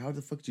were like, "How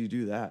the fuck do you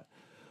do that?"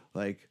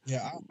 Like,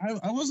 yeah,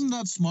 I wasn't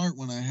that smart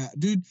when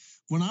dude.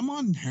 When I'm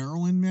on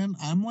heroin, man,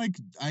 I'm like,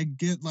 I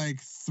get like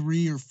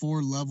 3 or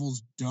 4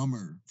 levels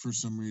dumber for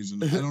some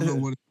reason. I don't know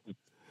what.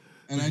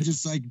 And I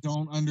just like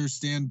don't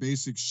understand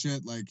basic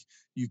shit. Like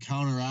you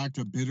counteract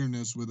a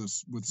bitterness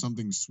with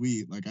something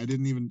sweet. Like I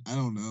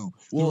don't know.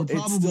 Well, it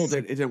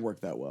didn't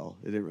work that well.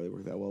 It didn't really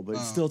work that well, but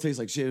it still tastes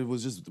like shit. It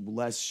was just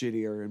less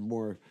shittier and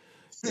more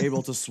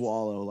able to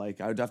swallow.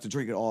 Like I would have to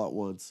drink it all at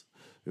once.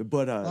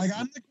 But Like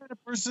I'm the kind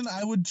of person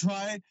I would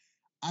try.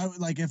 I would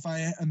like if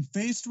I am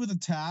faced with a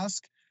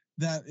task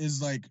that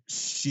is like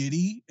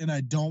shitty and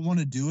I don't want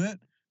to do it,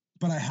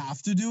 but I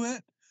have to do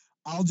it.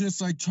 I'll just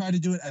like try to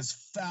do it as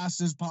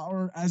fast as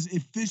as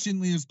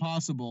efficiently as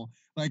possible.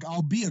 Like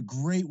I'll be a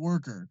great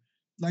worker.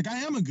 Like I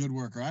am a good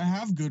worker. I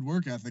have good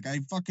work ethic. I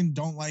fucking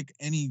don't like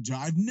any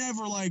job. I've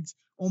never liked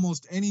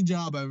almost any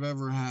job I've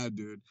ever had,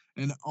 dude.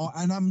 And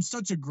I'm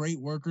such a great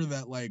worker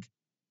that like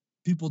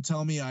people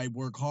tell me I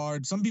work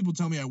hard. Some people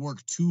tell me I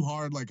work too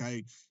hard, like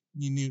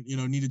need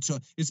to chill.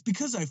 It's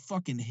because I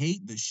fucking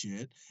hate the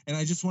shit and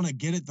I just want to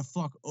get it the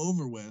fuck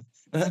over with.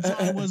 And that's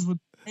how I was with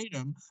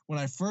Kratom when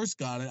I first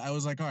got it. I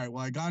was like, all right,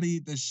 well, I gotta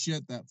eat this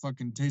shit that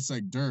fucking tastes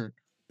like dirt.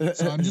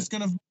 So I'm just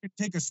gonna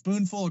take a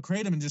spoonful of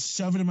Kratom and just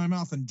shove it in my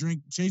mouth and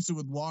chase it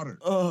with water.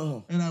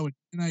 Oh, And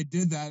I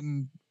did that,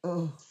 and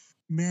oh,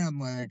 man,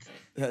 like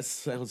that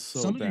sounds so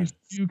some bad. of these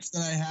pukes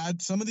that I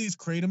had, some of these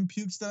Kratom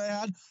pukes that I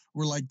had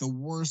were like the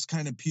worst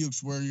kind of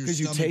pukes where your Because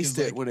you stomach taste is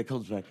it like when it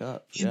comes back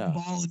up. Yeah,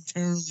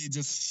 involuntarily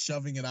just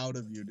shoving it out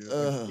of you, dude.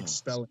 Like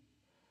expelling.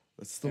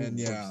 that's the And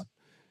worst. yeah.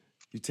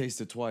 You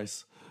taste it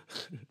twice.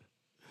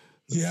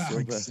 Yeah, so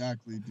bad.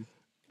 exactly, dude.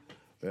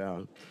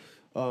 Yeah.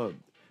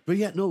 But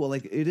yeah, no,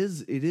 like it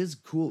is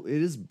cool.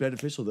 It is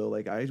beneficial though.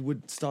 Like I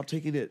would stop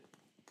taking it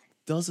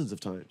dozens of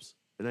times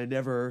and I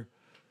never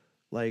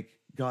like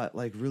got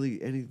like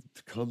really any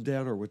come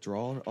down or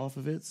withdrawal off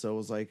of it. So it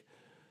was like,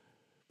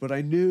 but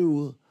I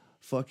knew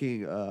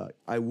fucking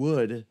I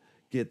would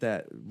get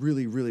that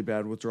really, really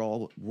bad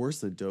withdrawal, worse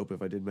than dope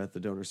if I did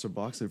methadone or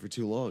Suboxone for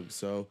too long.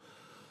 So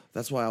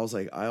that's why I was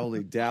like, I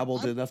only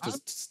dabbled enough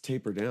to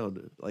taper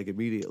down like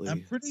immediately.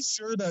 I'm pretty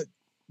sure that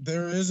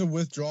there is a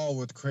withdrawal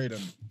with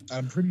Kratom.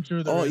 I'm pretty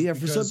sure there Oh is yeah,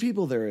 for some because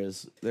people there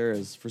is. There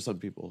is for some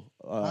people.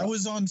 I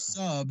was on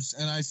subs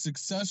and I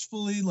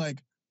successfully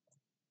like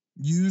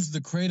used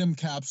the Kratom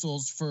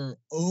capsules for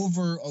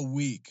over a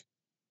week.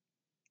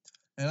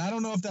 And I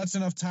don't know if that's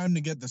enough time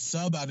to get the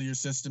sub out of your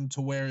system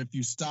to where if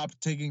you stopped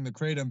taking the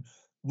Kratom,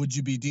 would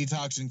you be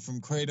detoxing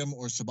from Kratom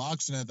or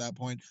Suboxone at that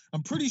point?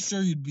 I'm pretty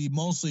sure you'd be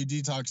mostly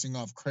detoxing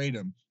off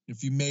Kratom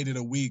if you made it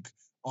a week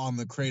on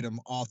the Kratom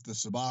off the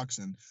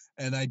Suboxone.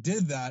 And I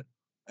did that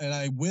and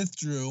I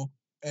withdrew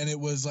and it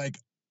was like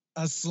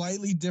a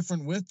slightly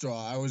different withdrawal.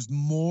 I was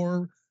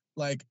more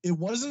like, it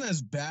wasn't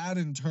as bad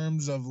in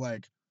terms of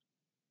like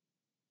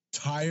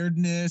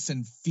tiredness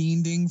and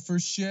fiending for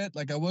shit.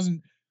 Like I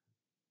wasn't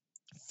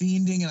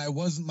fiending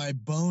and my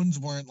bones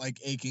weren't like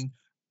aching,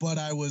 but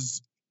I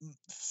was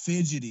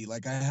fidgety.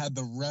 Like I had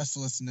the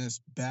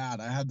restlessness bad.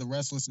 I had the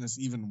restlessness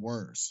even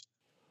worse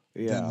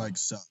than like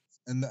subs.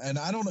 And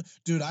I don't know,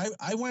 dude,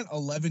 I went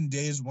 11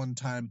 days one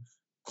time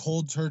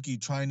cold turkey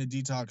trying to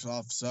detox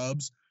off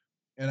subs.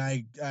 And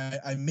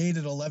I made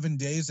it 11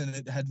 days and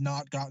it had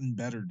not gotten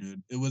better,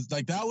 dude. It was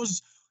like, that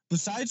was,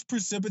 besides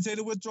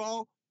precipitated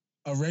withdrawal,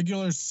 a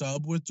regular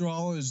sub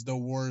withdrawal was the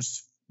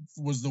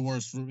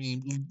worst for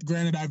me.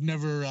 Granted, I've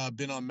never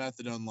been on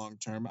methadone long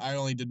term. I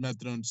only did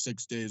methadone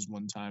 6 days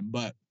one time,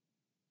 but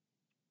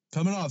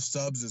coming off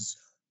subs is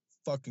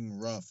fucking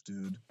rough,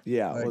 dude.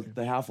 Yeah, like, well,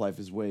 the half-life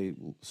is way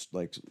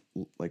like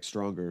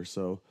stronger,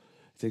 so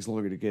it takes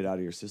longer to get out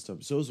of your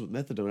system. So is with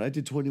methadone. I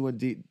did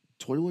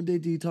 21-day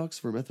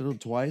detox for methadone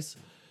twice,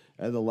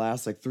 and the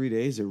last like 3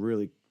 days it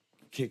really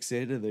kicks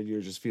in, and then you're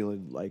just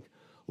feeling like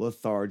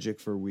lethargic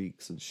for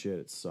weeks and shit.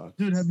 It sucks.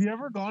 Dude, have you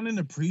ever gone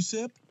into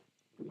precip?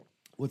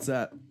 What's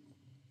that?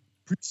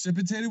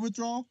 Precipitated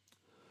withdrawal?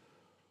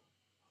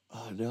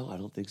 No, I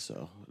don't think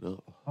so.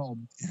 No. Oh,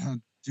 yeah,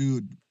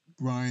 dude.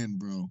 Brian,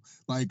 bro.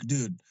 Like,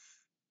 dude.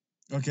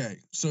 Okay,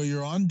 so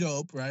you're on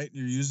dope, right?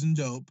 You're using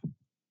dope.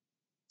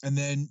 And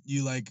then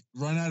you like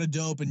run out of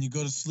dope and you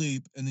go to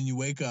sleep and then you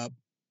wake up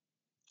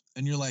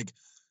and you're like,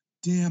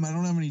 damn, I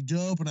don't have any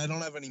dope and I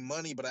don't have any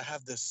money, but I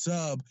have this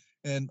sub.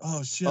 And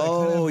oh shit.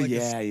 Oh, like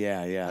yeah.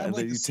 And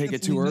then you take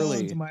it too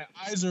early. And my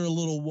eyes are a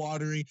little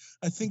watery.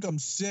 I think I'm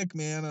sick,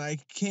 man, and I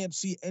can't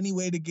see any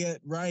way to get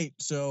right.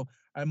 So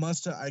I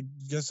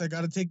guess I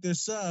got to take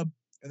this sub.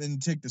 And then you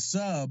take the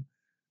sub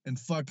and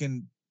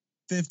fucking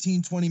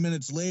 15, 20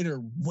 minutes later,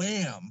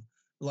 wham.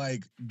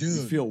 Like, dude.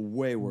 You feel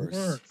way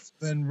worse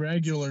than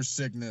regular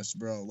sickness,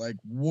 bro. Like,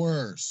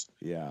 worse.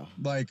 Yeah.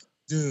 Like,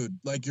 dude,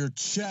 like your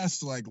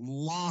chest like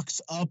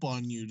locks up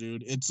on you,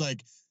 dude. It's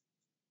like,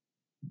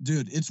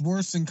 dude, it's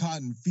worse than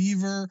cotton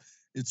fever.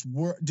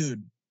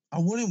 Dude, I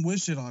wouldn't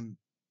wish it on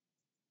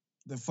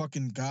the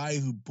fucking guy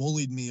who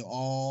bullied me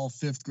all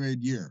 5th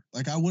grade year.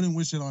 Like, I wouldn't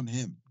wish it on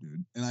him,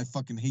 dude. And I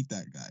fucking hate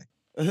that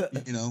guy.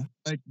 You know?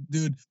 Like,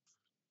 dude,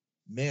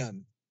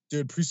 man.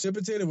 Dude,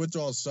 precipitated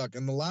withdrawals suck.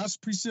 And the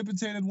last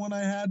precipitated one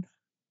I had,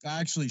 I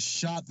actually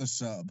shot the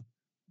sub.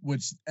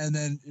 And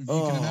then if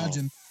you can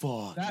imagine,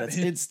 fuck, that's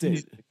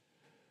instant.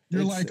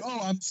 You're like, oh,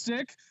 I'm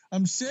sick.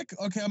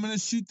 Okay, I'm gonna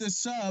shoot this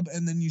sub,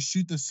 and then you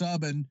shoot the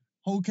sub, and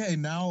okay,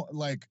 now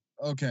like,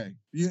 okay,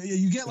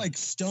 you get like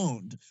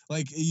stoned,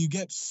 like you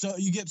get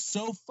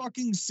so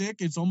fucking sick,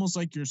 it's almost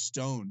like you're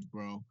stoned,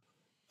 bro.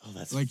 Oh,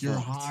 that's like fucked. You're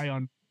high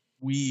on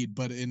weed,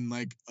 but in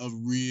like a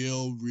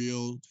real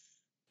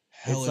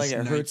hellish. like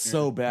it hurts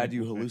so nightmare. bad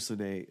you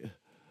hallucinate.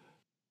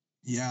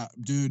 Yeah,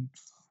 dude.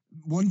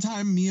 One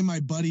time, me and my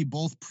buddy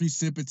both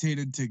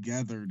precipitated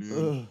together,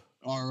 dude. Ugh.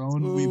 Our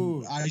own.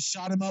 Ooh. I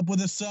shot him up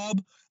with a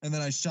sub, and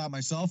then I shot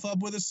myself up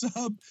with a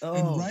sub. Oh.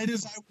 And right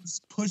as I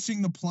was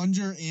pushing the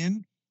plunger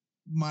in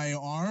my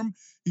arm,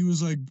 he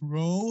was like,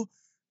 "Bro."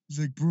 He's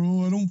like,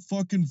 "Bro, I don't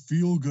fucking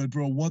feel good,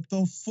 bro. What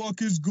the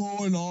fuck is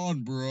going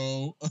on,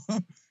 bro?"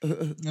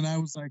 And I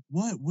was like,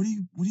 "What? What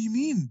do you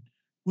mean?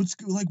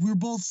 Like we're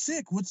both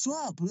sick. What's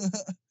up?"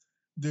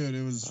 Dude,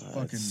 it was It's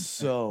fucking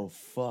so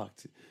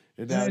fucked.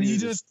 And now and he you're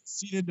just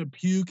proceeded to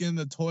puke in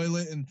the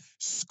toilet and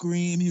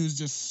scream. He was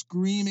just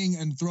screaming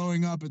and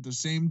throwing up at the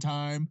same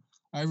time.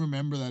 I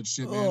remember that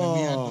shit, man.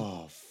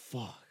 And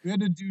fuck. we had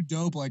to do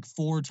dope like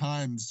 4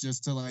 times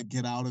just to like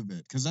get out of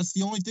it, because that's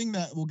the only thing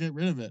that will get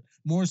rid of it.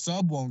 More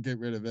sub won't get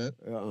rid of it,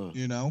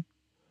 you know.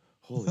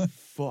 Holy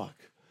fuck.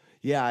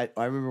 Yeah,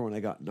 I remember when I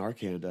got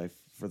Narcan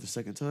for the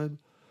second time.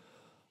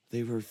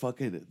 They were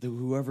fucking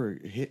whoever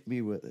hit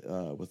me with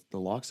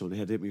naloxone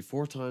had hit me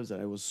 4 times,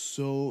 and I was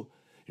so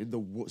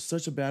in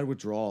such a bad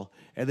withdrawal,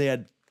 and they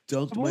had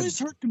dunked I've my. always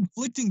heard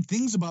conflicting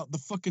things about the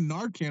fucking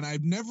Narcan.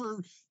 I've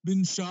never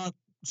been shot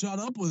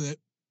up with it.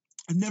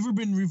 I've never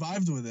been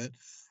revived with it.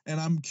 And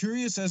I'm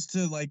curious as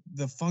to like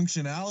the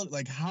functionality,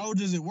 like how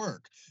does it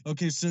work?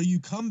 Okay, so you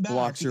come back,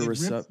 Blocks your it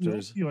rips the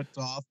receptors. opioids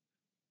off.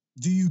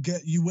 Do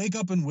you wake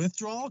up in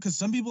withdrawal? Because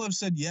some people have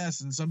said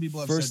yes, and some people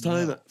have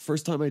said no.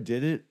 First time I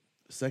did it,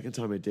 second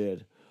time I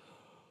did.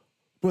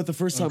 But the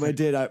first time I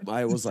did,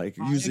 I was like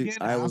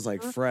I was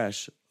like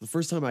fresh. The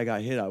first time I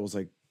got hit, I was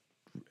like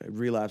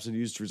relapsed and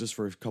used just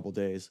for a couple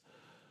days.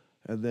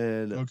 And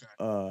then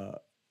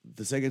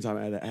the second time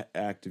I had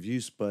active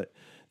use, but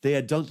they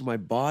had dunked my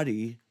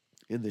body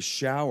in the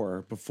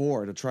shower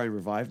before to try and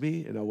revive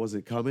me, and I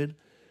wasn't coming.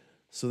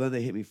 So then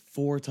they hit me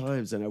 4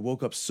 times, and I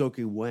woke up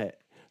soaking wet.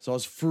 So I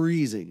was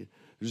freezing,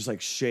 just like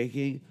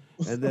shaking.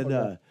 And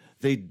then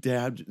they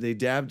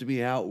dabbed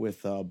me out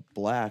with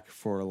black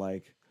for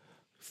like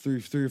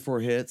three or 4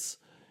 hits,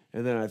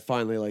 and then I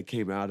finally like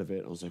came out of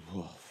it. I was like,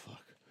 whoa,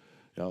 fuck,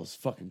 that was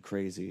fucking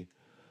crazy.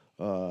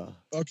 Okay,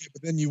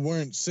 but then you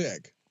weren't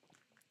sick.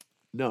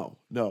 No,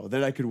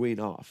 then I could wean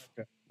off,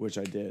 which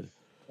I did.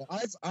 Well,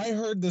 I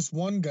heard this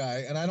one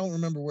guy, and I don't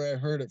remember where I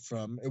heard it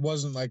from. It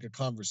wasn't like a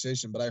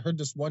conversation, but I heard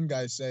this one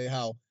guy say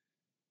how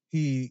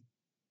he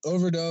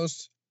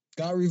overdosed,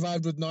 got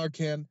revived with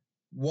Narcan,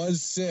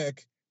 was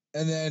sick,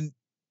 and then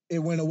it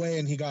went away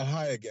and he got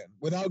high again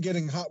without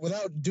getting hot,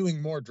 without doing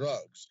more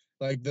drugs.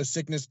 Like the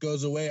sickness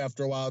goes away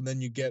after a while, and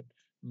then you get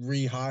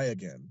re-high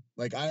again.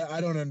 Like I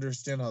don't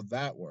understand how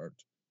that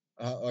worked.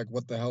 Like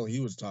what the hell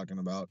he was talking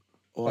about.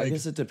 Well, like, I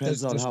guess it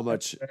depends on how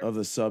much of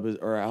the sub is,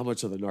 or how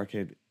much of the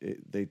Narcan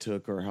they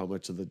took, or how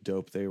much of the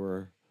dope they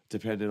were,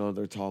 dependent on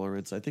their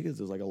tolerance. I think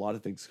there's like a lot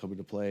of things come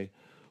into play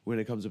when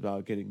it comes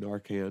about getting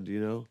Narcan, you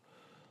know?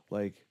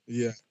 Like,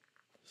 yeah.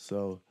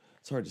 So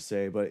it's hard to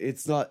say, but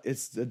it's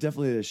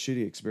definitely a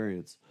shitty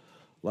experience.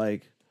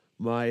 Like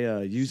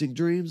my using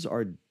dreams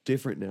are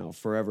different now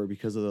forever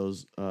because of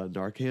those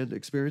Narcan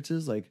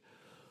experiences. Like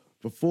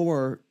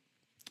before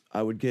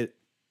I got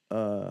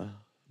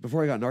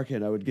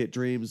Narcan, I would get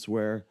dreams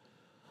where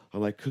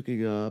I'm like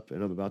cooking up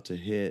and I'm about to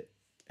hit,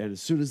 and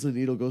as soon as the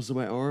needle goes to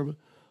my arm,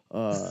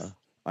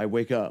 I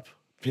wake up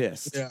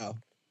pissed. Yeah.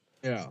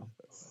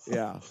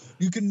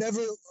 You can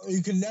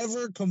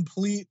never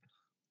complete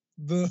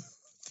the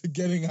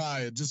getting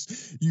high. It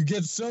just, you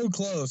get so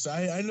close.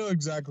 I know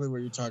exactly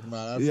what you're talking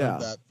about. I've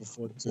heard that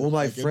before too. Well,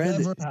 my like,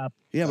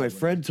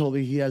 friend told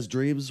me he has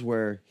dreams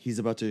where he's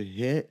about to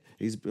hit,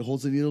 he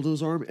holds the needle to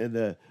his arm, and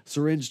the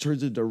syringe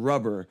turns into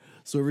rubber.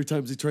 So every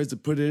time he tries to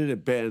put it in,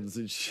 it bends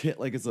and shit,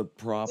 like it's a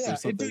prop or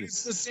something.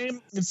 It's the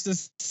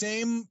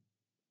same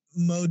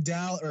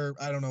modal, or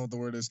I don't know what the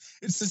word is.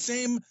 It's the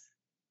same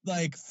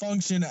like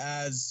function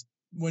as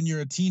when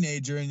you're a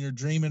teenager and you're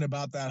dreaming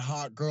about that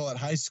hot girl at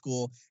high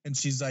school, and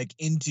she's like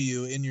into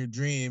you in your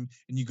dream,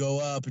 and you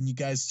go up and you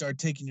guys start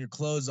taking your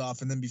clothes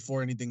off, and then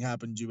before anything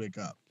happens, you wake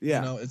up. Yeah,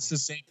 you know, it's the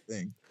same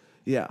thing.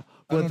 Yeah,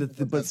 but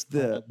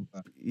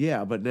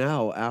but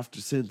now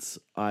since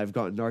I've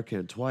gotten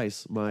Narcan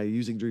twice, my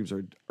using dreams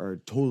are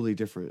totally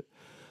different.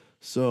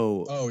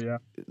 So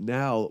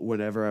now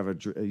whenever I have a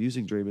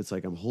using dream, it's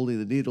like I'm holding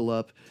the needle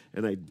up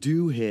and I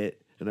do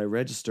hit and I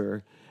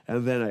register.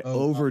 And then I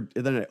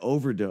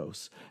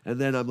overdose, and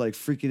then I'm like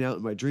freaking out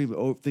in my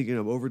dream, thinking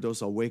I'm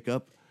overdose. I'll wake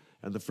up,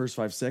 and the first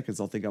 5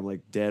 seconds, I'll think I'm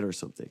like dead or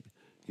something.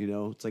 You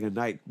know, it's like a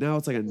night. Now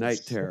it's like a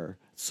night terror.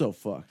 It's so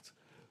fucked.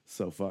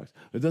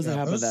 It doesn't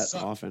happen that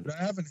often.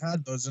 I haven't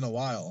had those in a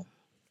while.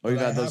 Oh, you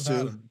had those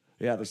too?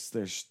 Yeah,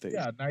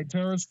 yeah, night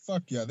terrors.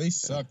 Fuck yeah, they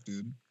suck,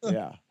 dude.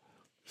 Yeah.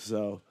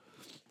 So,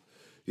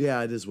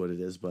 yeah, it is what it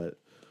is. But,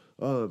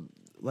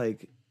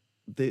 like,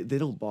 they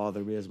don't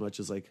bother me as much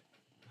as like.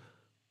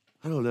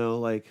 I don't know,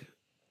 like,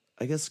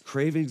 I guess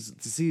cravings,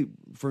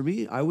 for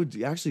me, I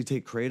would actually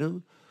take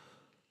Kratom,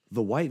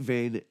 the white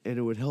vein, and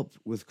it would help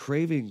with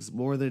cravings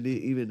more than it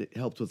even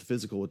helped with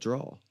physical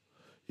withdrawal.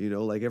 You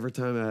know, like every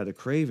time I had a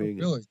craving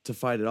to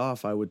fight it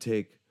off, I would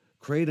take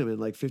kratom in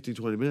like 15,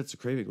 20 minutes, the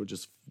craving would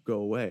just go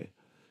away,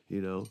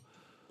 you know?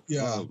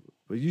 Yeah.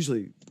 But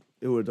usually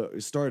it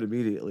would start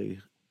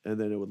immediately and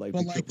then it would like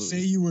But be like, completely-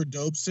 say you were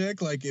dope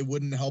sick, like it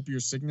wouldn't help your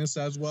sickness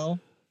as well.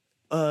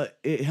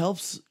 It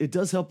helps. It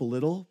does help a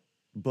little,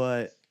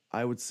 but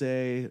I would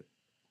say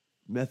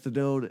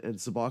methadone and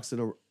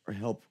Suboxone are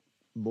help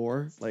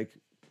more. Like,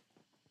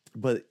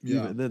 but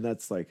Yeah. even then,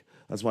 that's why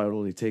I would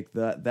only take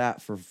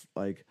that for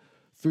like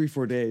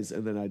 3-4 days,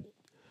 and then I'd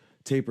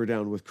taper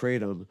down with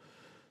kratom,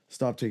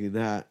 stop taking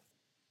that,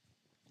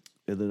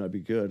 and then I'd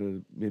be good,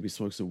 and maybe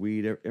smoke some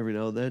weed every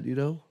now and then, you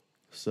know.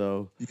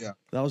 So Yeah.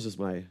 that was just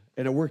and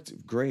it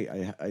worked great.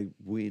 I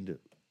weaned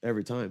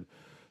every time.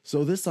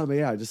 So this time,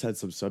 I just had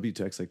some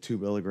Subutex, like 2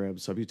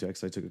 milligrams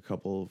Subutex. I took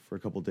for a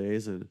couple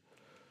days, and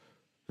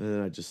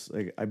then I just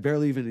I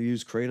barely even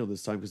used kratom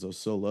this time because I was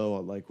so low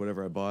on like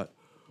whatever I bought.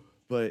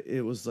 But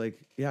it was like,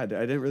 I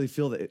didn't really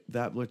feel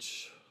that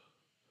much.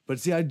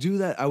 But see, I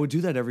would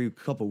do that every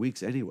couple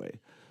weeks anyway.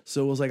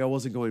 So it was like I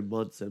wasn't going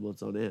months and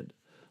months on end.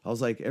 I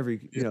was like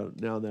every now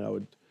and then I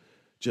would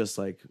just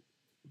like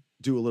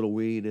do a little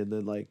wean and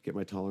then like get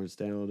my tolerance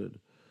down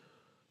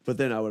but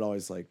then I would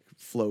always like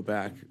flow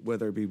back,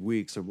 whether it be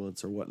weeks or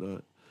months or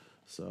whatnot.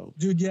 So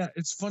Dude, yeah,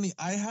 it's funny.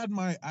 I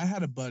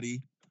had a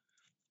buddy,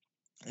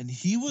 and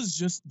he was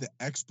just the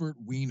expert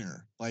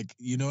wiener. Like,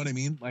 you know what I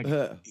mean? Like,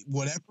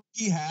 whatever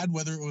he had,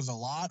 whether it was a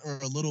lot or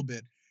a little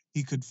bit,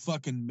 he could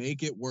fucking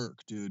make it work,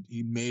 dude.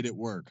 He made it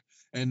work.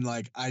 And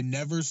like, I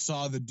never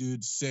saw the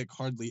dude sick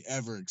hardly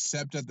ever,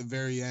 except at the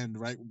very end,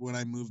 right when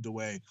I moved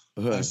away.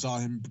 I saw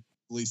him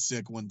really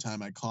sick one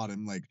time. I caught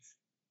him like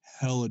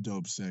hella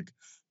dope sick.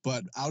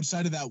 But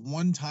outside of that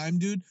one time,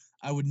 dude,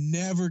 I would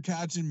never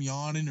catch him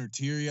yawning or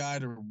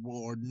teary-eyed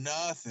or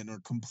nothing or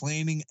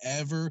complaining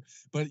ever.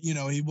 But, you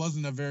know, he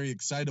wasn't a very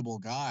excitable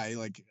guy.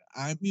 Like,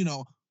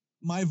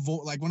 my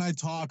voice, like when I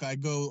talk, I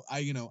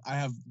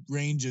have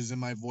ranges in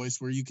my voice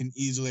where you can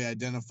easily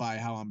identify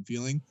how I'm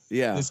feeling.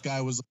 yeah, This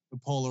guy was the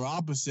polar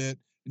opposite,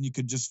 and you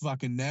could just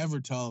fucking never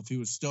tell if he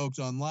was stoked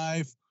on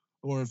life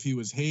or if he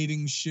was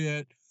hating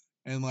shit.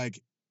 And like,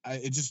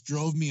 it just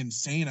drove me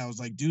insane. I was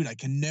like, dude, I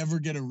can never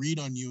get a read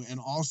on you. And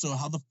also,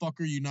 how the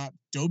fuck are you not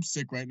dope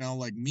sick right now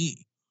like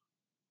me?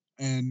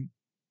 And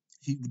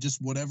he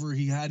just, whatever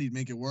he had, he'd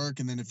make it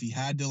work. And then if he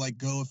had to like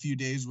go a few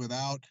days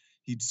without,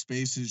 he'd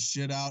space his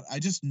shit out. I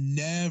just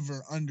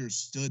never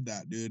understood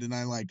that, dude. And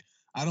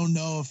I don't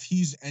know if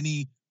he's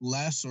any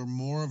less or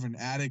more of an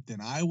addict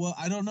than I was.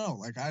 I don't know.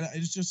 Like,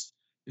 it's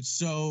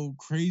so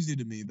crazy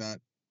to me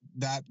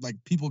that like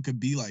people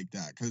could be like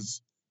that.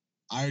 'Cause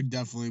I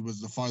definitely was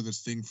the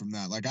farthest thing from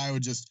that. Like, I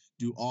would just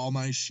do all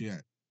my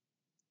shit.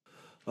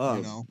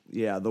 You know?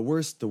 Yeah, the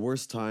worst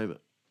time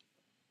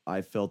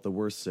I felt the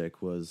worst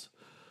sick was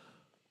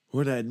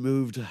when I had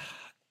moved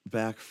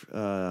back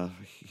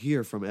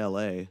here from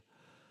LA.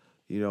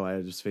 You know, I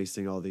was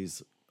facing all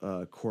these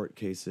court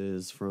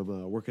cases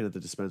from working at the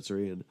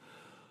dispensary, and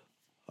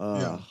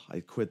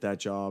I quit that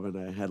job, and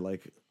I had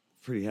like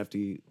pretty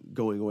hefty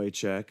going away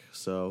check.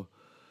 So,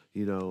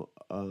 you know,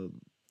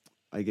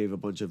 I gave a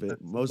bunch of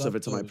it, most of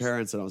it to my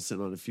parents, and I was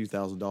sitting on a few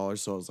 $1,000s.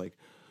 So I was like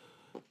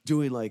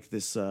doing like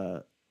this.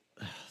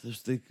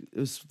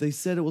 They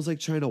said it was like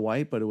China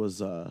White, but it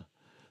was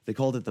they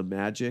called it the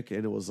Magic,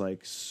 and it was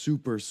like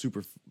super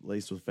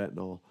laced with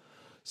fentanyl.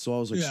 So I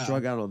was like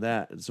strung out on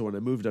that. And so when I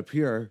moved up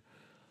here,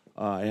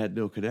 I had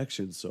no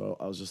connection. So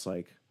I was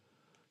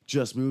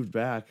just moved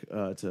back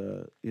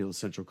to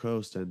Central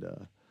Coast, and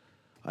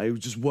I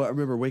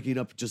remember waking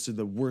up just in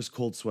the worst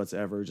cold sweats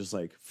ever, just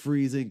like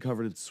freezing,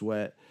 covered in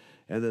sweat.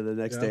 And then the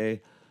next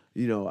day,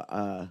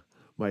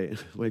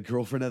 my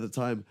girlfriend at the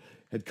time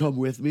had come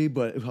with me,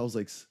 but I was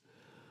like,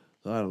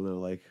 I don't know,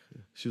 like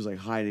she was like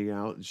hiding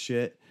out and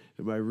shit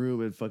in my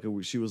room, and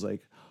fucking she was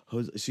like,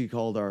 she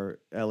called our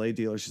LA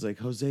dealer. She's like,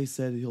 Jose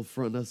said he'll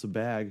front us a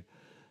bag,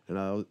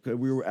 and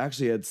we were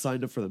actually had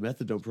signed up for the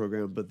methadone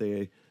program, but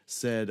they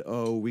said,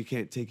 oh, we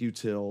can't take you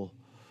till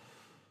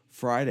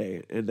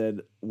Friday. And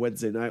then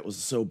Wednesday night was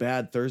so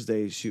bad.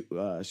 Thursday she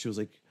was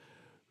like,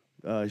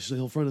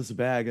 he'll front us a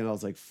bag, and I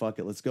was like, fuck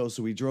it, let's go.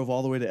 So we drove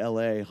all the way to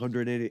LA,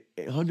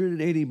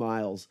 180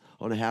 miles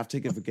on a half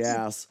tank of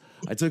gas.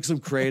 I took some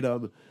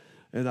kratom,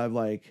 and I'm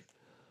like,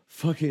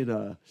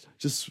 fucking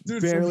just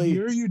Dude, barely.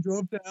 From here you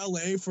drove to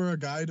LA for a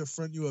guy to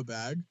front you a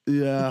bag?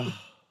 Yeah,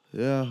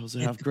 it was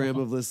a half gram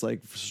of this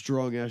like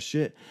strong ass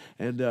shit,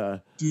 and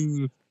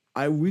dude,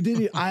 I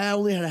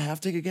only had a half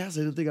tank of gas.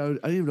 I didn't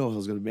even know if I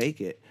was gonna make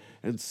it,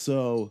 and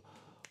so.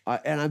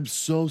 And I'm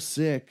so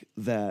sick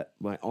that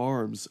my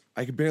arms,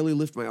 I could barely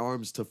lift my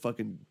arms to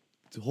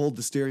hold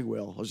the steering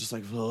wheel. I was just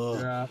like, ugh.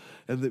 Yeah.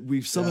 And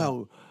we've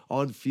somehow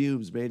on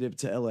fumes made it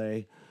to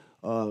LA.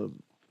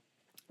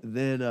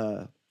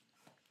 Then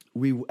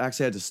we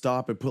actually had to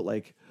stop and put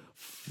like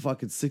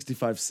fucking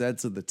 65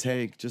 cents in the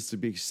tank just to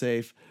be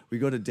safe. We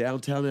go to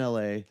downtown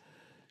LA,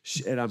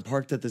 and I'm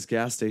parked at this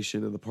gas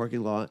station in the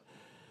parking lot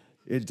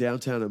in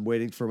downtown. I'm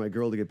waiting for my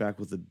girl to get back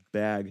with the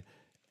bag.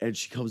 And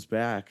she comes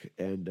back,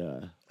 and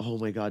oh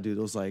my god, dude,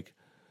 it was like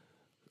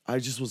I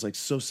just was like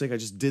so sick. I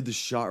just did the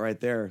shot right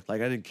there.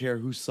 Like I didn't care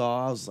who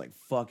saw. I was like,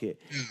 fuck it.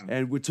 Yeah.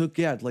 And we took,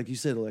 yeah, like you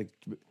said, like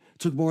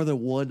took more than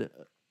one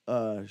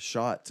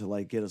shot to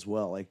like get us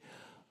well. Like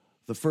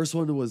the first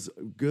one was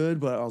good,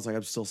 but I was like,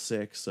 I'm still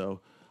sick. So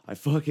I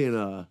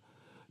fucking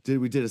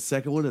we did a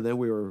second one, and then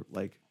we were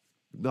like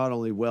not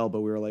only well,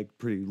 but we were like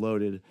pretty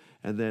loaded.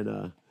 And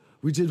then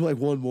we did like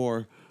one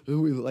more,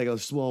 and we like a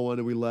small one,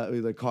 and we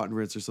like cotton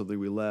rinse or something.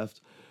 We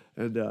left,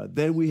 and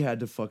then we had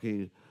to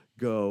fucking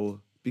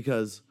go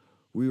because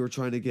we were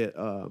trying to get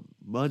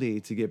money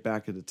to get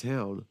back into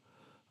town.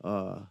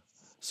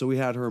 So we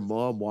had her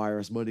mom wire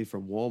us money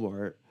from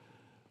Walmart.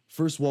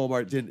 First,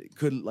 Walmart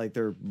couldn't like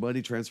their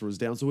money transfer was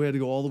down, so we had to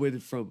go all the way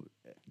from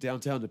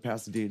downtown to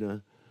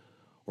Pasadena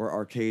or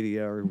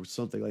Arcadia or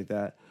something like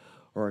that,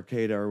 or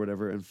Arcata or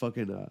whatever, and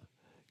fucking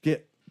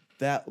get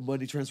that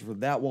money transfer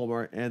from that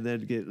Walmart, and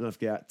then get enough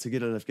gas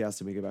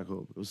to make it back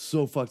home. It was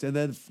so fucked. And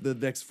then the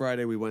next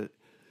Friday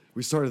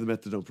we started the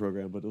methadone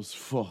program, but it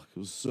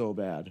was so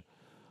bad.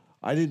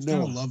 I didn't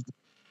know. Gotta love the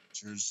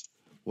adventures.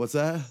 What's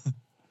that?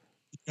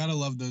 Gotta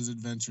love those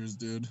adventures,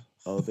 dude.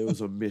 Oh, there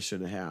was a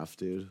mission and a half,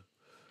 dude. It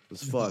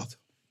was fucked.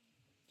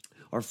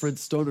 Our friend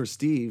Stoner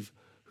Steve,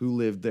 who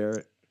lived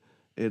there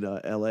in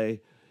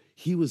L.A.,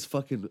 he was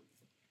fucking.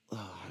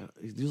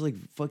 He was like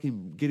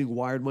fucking getting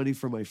wired money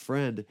from my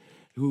friend,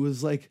 who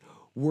was like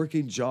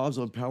working jobs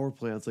on power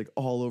plants like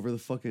all over the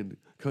fucking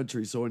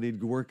country. So when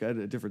he'd work at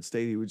a different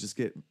state, he would just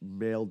get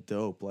mailed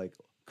dope like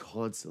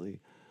constantly.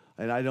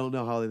 And I don't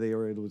know how they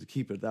were able to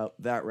keep it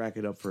that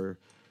racket up for.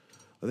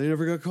 They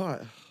never got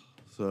caught.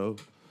 So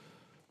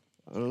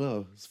I don't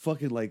know. It's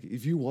fucking like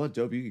if you want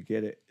dope, you can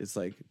get it. It's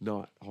like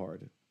not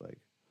hard. Like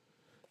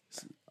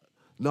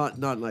not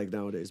like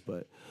nowadays,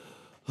 but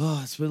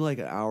it's been like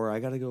an hour. I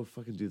gotta go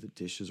fucking do the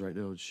dishes right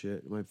now and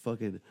shit.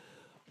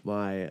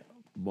 My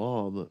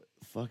mom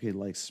fucking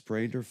like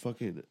sprained her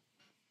fucking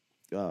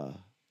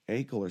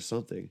ankle or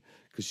something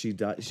because she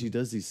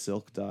does these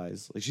silk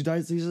dyes. Like she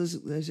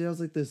has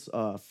like this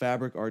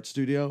fabric art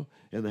studio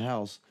in the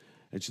house,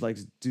 and she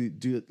likes to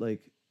do it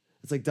like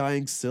it's like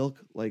dyeing silk,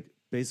 like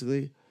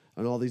basically,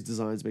 and all these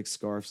designs, make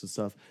scarves and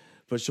stuff.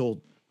 But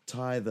she'll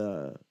tie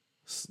the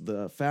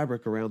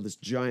fabric around this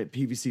giant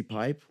PVC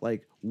pipe,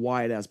 like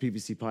wide ass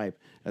PVC pipe,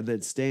 and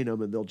then stain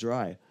them and they'll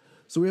dry.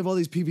 So we have all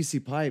these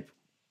PVC pipe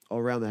all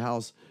around the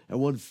house, and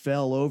one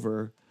fell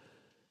over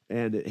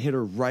and it hit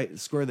her right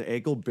square in the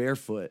ankle,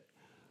 barefoot,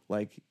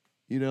 like,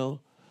 you know,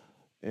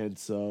 and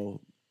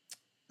so.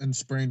 And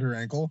sprained her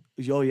ankle.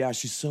 Oh yeah,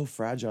 she's so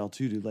fragile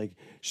too, dude. Like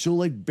she'll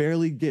like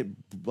barely get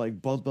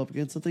like bumped up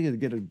against something and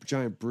get a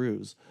giant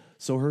bruise.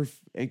 So her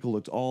ankle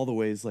looked all the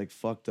ways like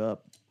fucked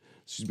up.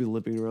 She's been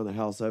limping around the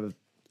house. I've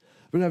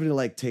been having to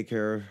like take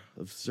care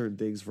of certain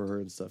things for her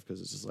and stuff because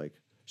it's just like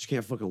she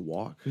can't fucking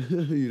walk.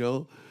 You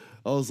know,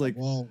 I was like,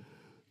 well,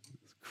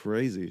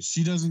 crazy.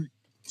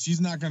 She's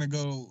not gonna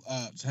go.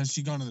 Has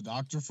she gone to the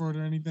doctor for it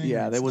or anything?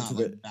 Yeah, or they went to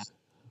like the. that?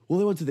 Well,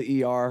 they went to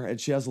the ER, and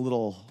she has a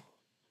little.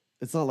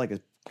 It's not like a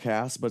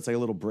cast, but it's like a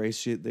little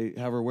brace they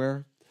have her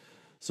wear.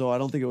 So I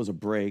don't think it was a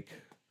break.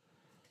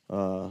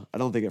 I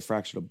don't think it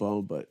fractured a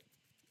bone, but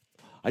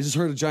I just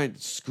heard a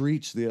giant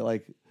screech,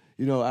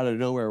 out of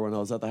nowhere when I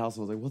was at the house.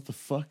 I was like, "What the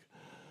fuck?"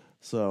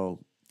 So,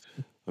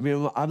 I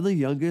mean, I'm the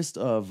youngest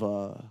of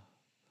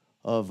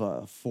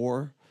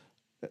 4,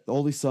 the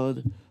only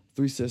son,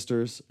 3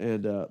 sisters,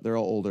 and they're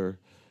all older,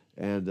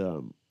 and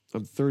I'm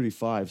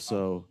 35,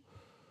 so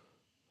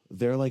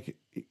they're like,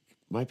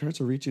 my parents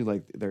are reaching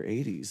like their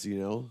 80s, you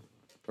know,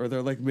 or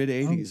they're like mid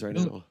 80s right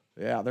now.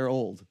 Yeah, they're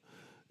old.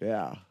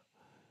 Yeah,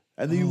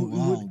 and you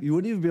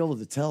wouldn't even be able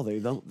to tell. They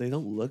don't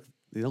look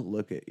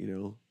it. You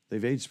know,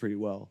 they've aged pretty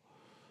well.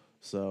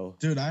 So,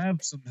 dude, I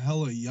have some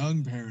hella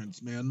young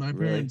parents, man. My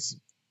parents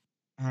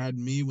had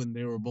me when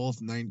they were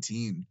both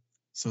 19,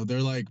 so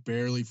they're like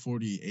barely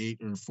 48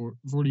 or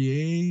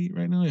 48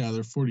 right now. Yeah,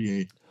 they're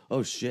 48.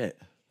 Oh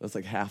shit, that's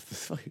like half the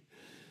fucking.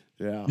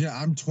 Yeah. Yeah,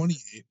 I'm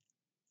 28.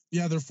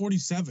 Yeah, they're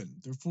 47.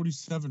 They're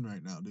 47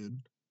 right now, dude.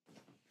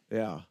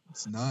 Yeah.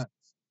 It's nuts.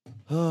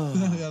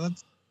 Yeah,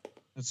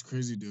 that's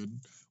crazy, dude.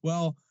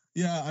 Well,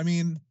 yeah, I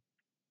mean,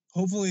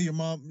 hopefully your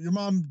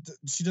mom,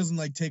 she doesn't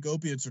like take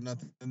opiates or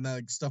nothing, and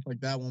like stuff like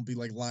that won't be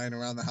like lying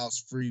around the house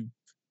free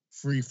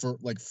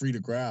to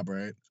grab,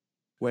 right?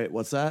 Wait,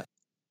 what's that?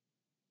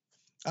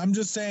 I'm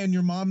just saying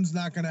your mom's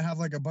not gonna have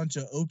like a bunch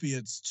of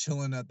opiates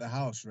chilling at the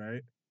house,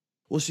 right?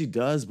 Well, she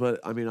does, but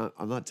I mean,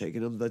 I'm not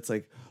taking them. That's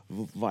like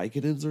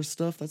Vicodins or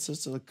stuff. That's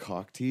just a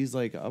cock tease.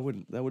 Like that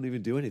wouldn't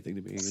even do anything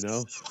to me, you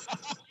know?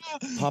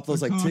 Pop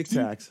those like Tic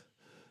Tacs.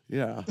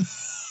 Yeah.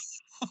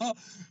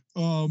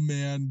 Oh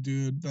man,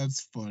 dude,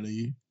 that's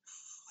funny.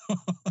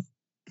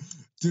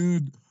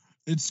 Dude,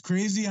 it's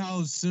crazy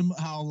how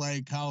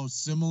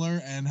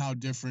similar and how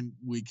different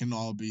we can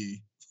all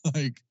be.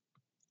 Like,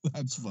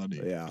 that's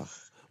funny. Yeah.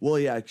 Well,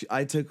 yeah,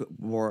 I took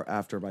more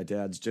after my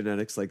dad's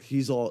genetics. Like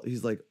he's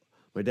like,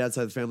 my dad's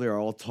side of the family are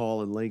all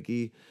tall and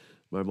lanky.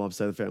 My mom's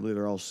side of the family,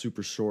 they're all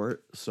super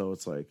short. So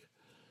it's like,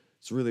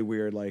 it's really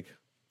weird. Like,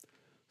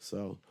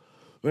 so,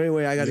 but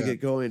anyway, I got to get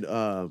going.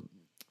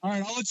 All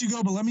right, I'll let you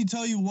go, but let me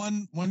tell you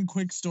one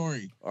quick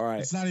story. All right.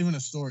 It's not even a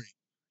story.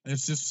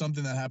 It's just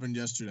something that happened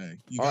yesterday.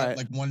 You All got right.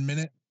 like 1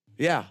 minute?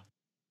 Yeah.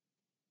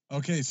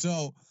 Okay,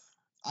 so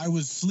I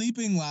was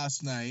sleeping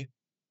last night,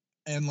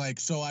 and like,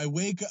 so I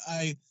wake up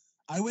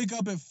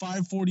at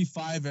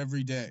 5:45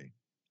 every day,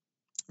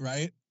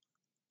 right?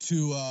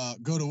 To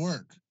go to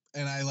work,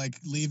 and I like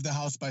leave the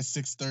house by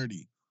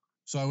 6:30.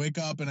 So I wake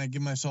up and I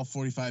give myself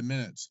 45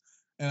 minutes,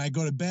 and I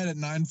go to bed at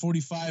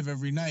 9:45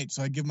 every night.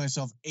 So I give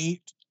myself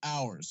 8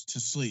 hours to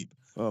sleep.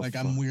 Oh, Like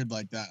fuck. I'm weird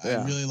like that.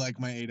 Yeah. I really like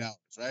my 8 hours,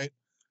 right?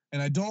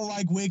 And I don't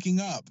like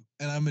waking up,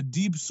 and I'm a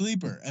deep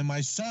sleeper. And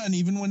my son,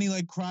 even when he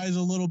like cries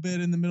a little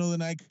bit in the middle of the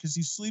night because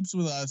he sleeps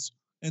with us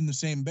in the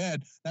same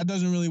bed, that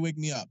doesn't really wake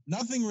me up.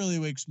 Nothing really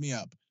wakes me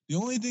up. The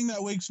only thing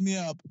that wakes me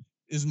up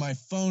is my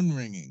phone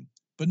ringing.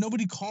 But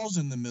nobody calls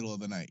in the middle of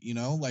the night, you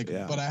know? Like,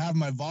 Yeah. but I have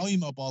my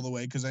volume up all the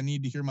way because I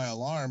need to hear my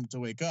alarm to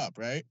wake up,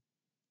 right?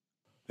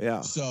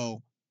 Yeah.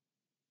 So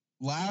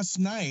last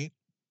night,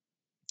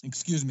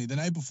 the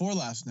night before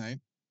last night,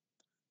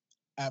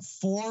 at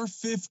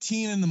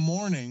 4:15 in the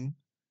morning,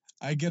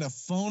 I get a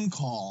phone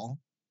call,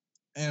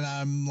 and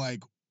I'm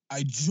like,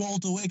 I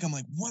jolt awake. I'm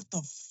like, what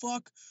the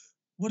fuck?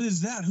 What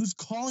is that? Who's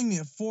calling me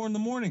at 4 in the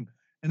morning?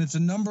 And it's a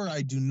number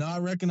I do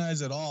not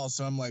recognize at all.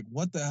 So I'm like,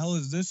 what the hell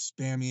is this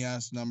spammy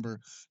ass number?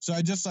 So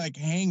I just like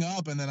hang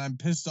up, and then I'm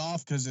pissed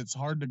off because it's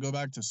hard to go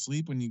back to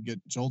sleep when you get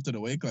jolted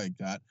awake like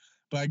that.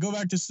 But I go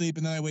back to sleep,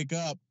 and then I wake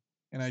up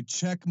and I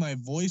check my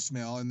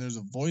voicemail, and there's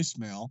a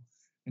voicemail.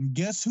 And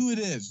guess who it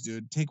is,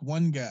 dude? Take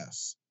one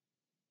guess.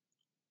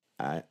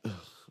 Yeah,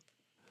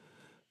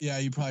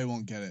 you probably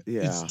won't get it.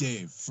 Yeah. It's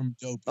Dave from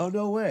Dope. Oh,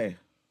 no way.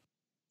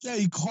 Yeah,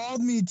 he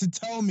called me to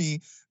tell me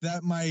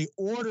that my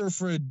order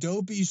for a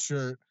Dopey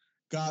shirt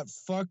got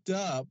fucked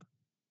up,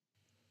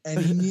 and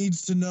he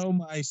needs to know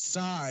my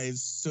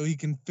size so he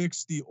can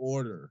fix the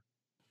order.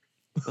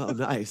 Oh,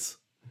 nice.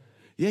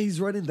 Yeah, he's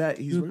running that.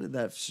 He's running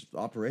that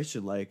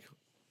operation. Like,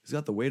 he's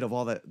got the weight of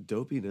all that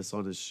dopiness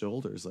on his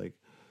shoulders. Like,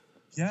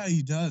 Yeah,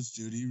 he does,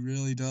 dude. He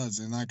really does.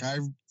 And like, I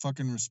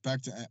fucking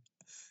respect it.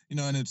 You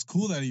know, and it's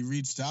cool that he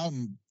reached out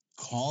and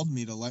called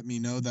me to let me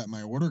know that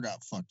my order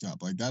got fucked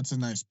up. Like, that's a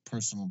nice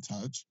personal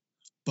touch.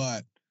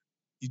 But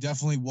he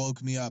definitely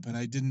woke me up, and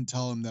I didn't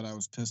tell him that I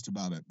was pissed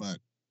about it. But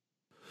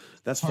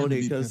that's hard to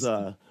funny be because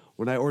pissed.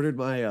 when I ordered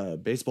my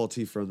baseball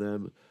tee from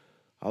them,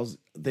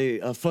 they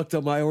fucked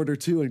up my order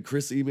too. And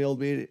Chris emailed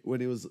me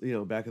when he was,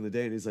 back in the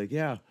day, and he's like,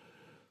 yeah,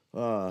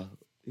 well,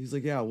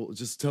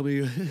 just tell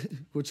me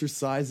what your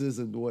size is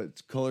and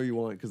what color you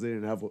want, because they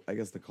didn't have, I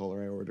guess, the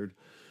color I ordered.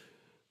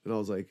 And I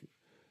was like,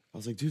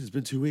 dude, it's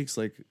been 2 weeks.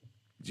 Like,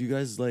 do you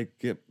guys like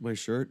get my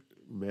shirt,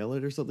 mail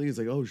it or something? He's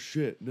like, oh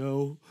shit,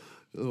 no.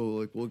 Oh,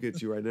 like, we'll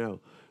get you right now. And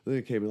then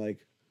it came in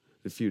like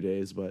a few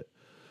days, but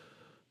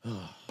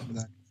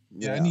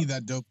Yeah, I need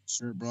that dope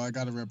shirt, bro. I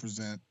gotta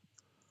represent.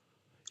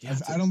 Yeah,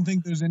 I don't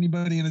think there's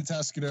anybody in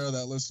Atascadero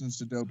that listens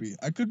to Dopey.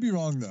 I could be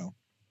wrong though.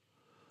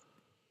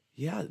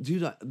 Yeah,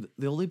 dude,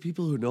 the only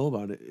people who know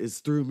about it is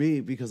through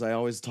me, because I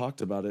always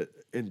talked about it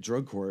in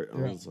drug court. I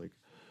was like,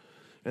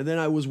 and then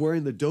I was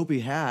wearing the Dopey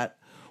hat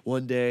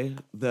one day,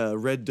 the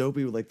red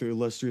Dopey, like the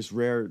illustrious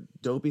rare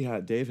Dopey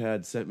hat Dave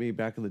had sent me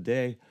back in the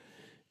day.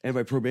 And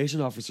my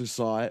probation officer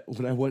saw it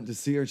when I went to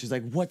see her. She's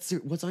like, what's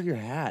on your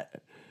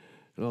hat?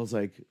 And I was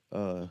like,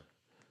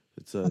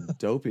 it's a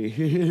Dopey.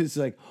 It's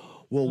like,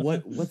 well,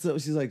 what's up?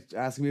 She's like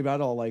asking me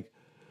about it, all like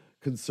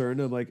concerned.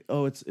 I'm like,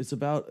 oh, it's a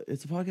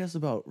podcast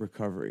about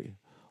recovery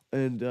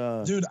and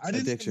dude, I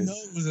didn't addiction. even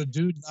know it was a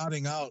dude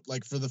nodding out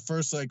like for the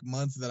first like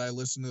month that I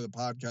listened to the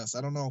podcast.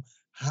 I don't know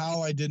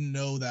how I didn't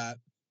know that,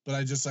 but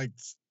I just like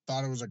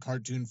thought it was a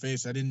cartoon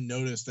face. I didn't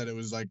notice that it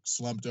was like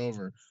slumped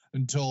over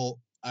until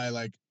I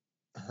like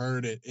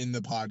heard it in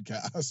the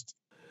podcast.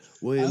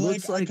 Well, it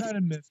looks like I kind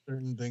of miss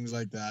certain things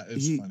like that.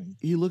 It's funny.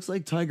 He looks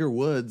like Tiger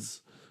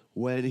Woods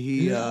when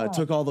he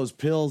took all those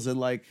pills and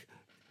like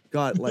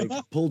got like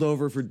pulled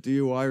over for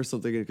DUI or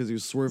something because he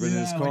was swerving in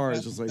his car. Like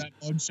It's just like that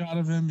one shot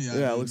of him. Yeah,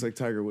 yeah, it looks like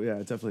Tiger. Yeah,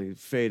 it definitely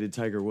faded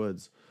Tiger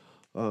Woods.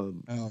 So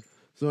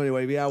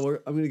anyway, yeah, I'm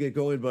gonna get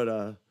going, but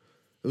it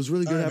was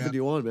really good having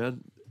you on,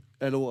 man.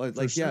 And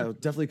like, yeah,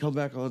 definitely come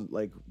back on.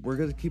 Like, we're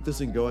gonna keep this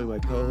thing going. My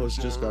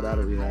co-host just got out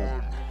of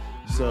rehab,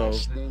 so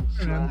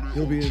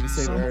he'll be in the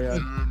same area.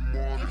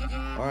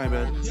 All right,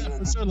 man. Yeah,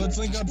 for sure. Let's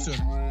link up soon.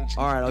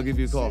 All right, I'll give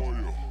you a call.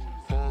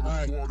 All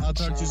right, I'll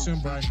talk to you soon,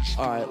 Brian.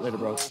 All right, later,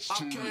 bro. I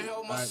can't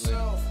help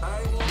myself.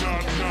 I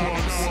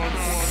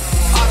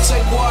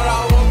take what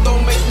I want,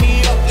 don't make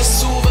me up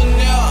this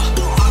souvenir.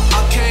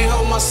 I can't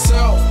help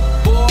myself,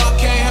 boy, I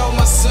can't help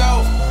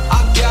myself.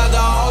 I gather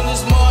all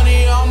this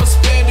money, I'ma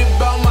spend it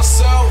by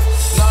myself.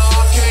 Nah,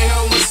 I can't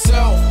help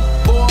myself,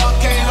 boy, I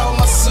can't help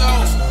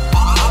myself.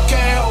 I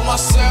can't help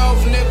myself,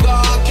 nigga,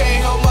 I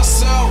can't help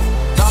myself.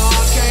 Nah,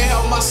 I can't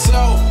help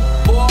myself,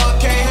 boy, I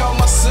can't help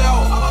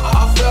myself.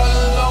 I fell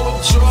in love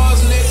with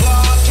drugs, nigga,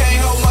 I can't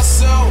help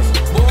myself.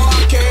 Boy,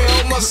 I can't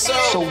help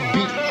myself. So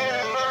beat.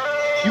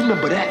 You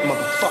remember that,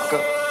 motherfucker?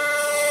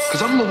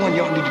 Cause I'm the one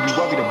y'all need to be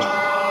worried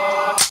about.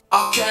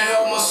 I can't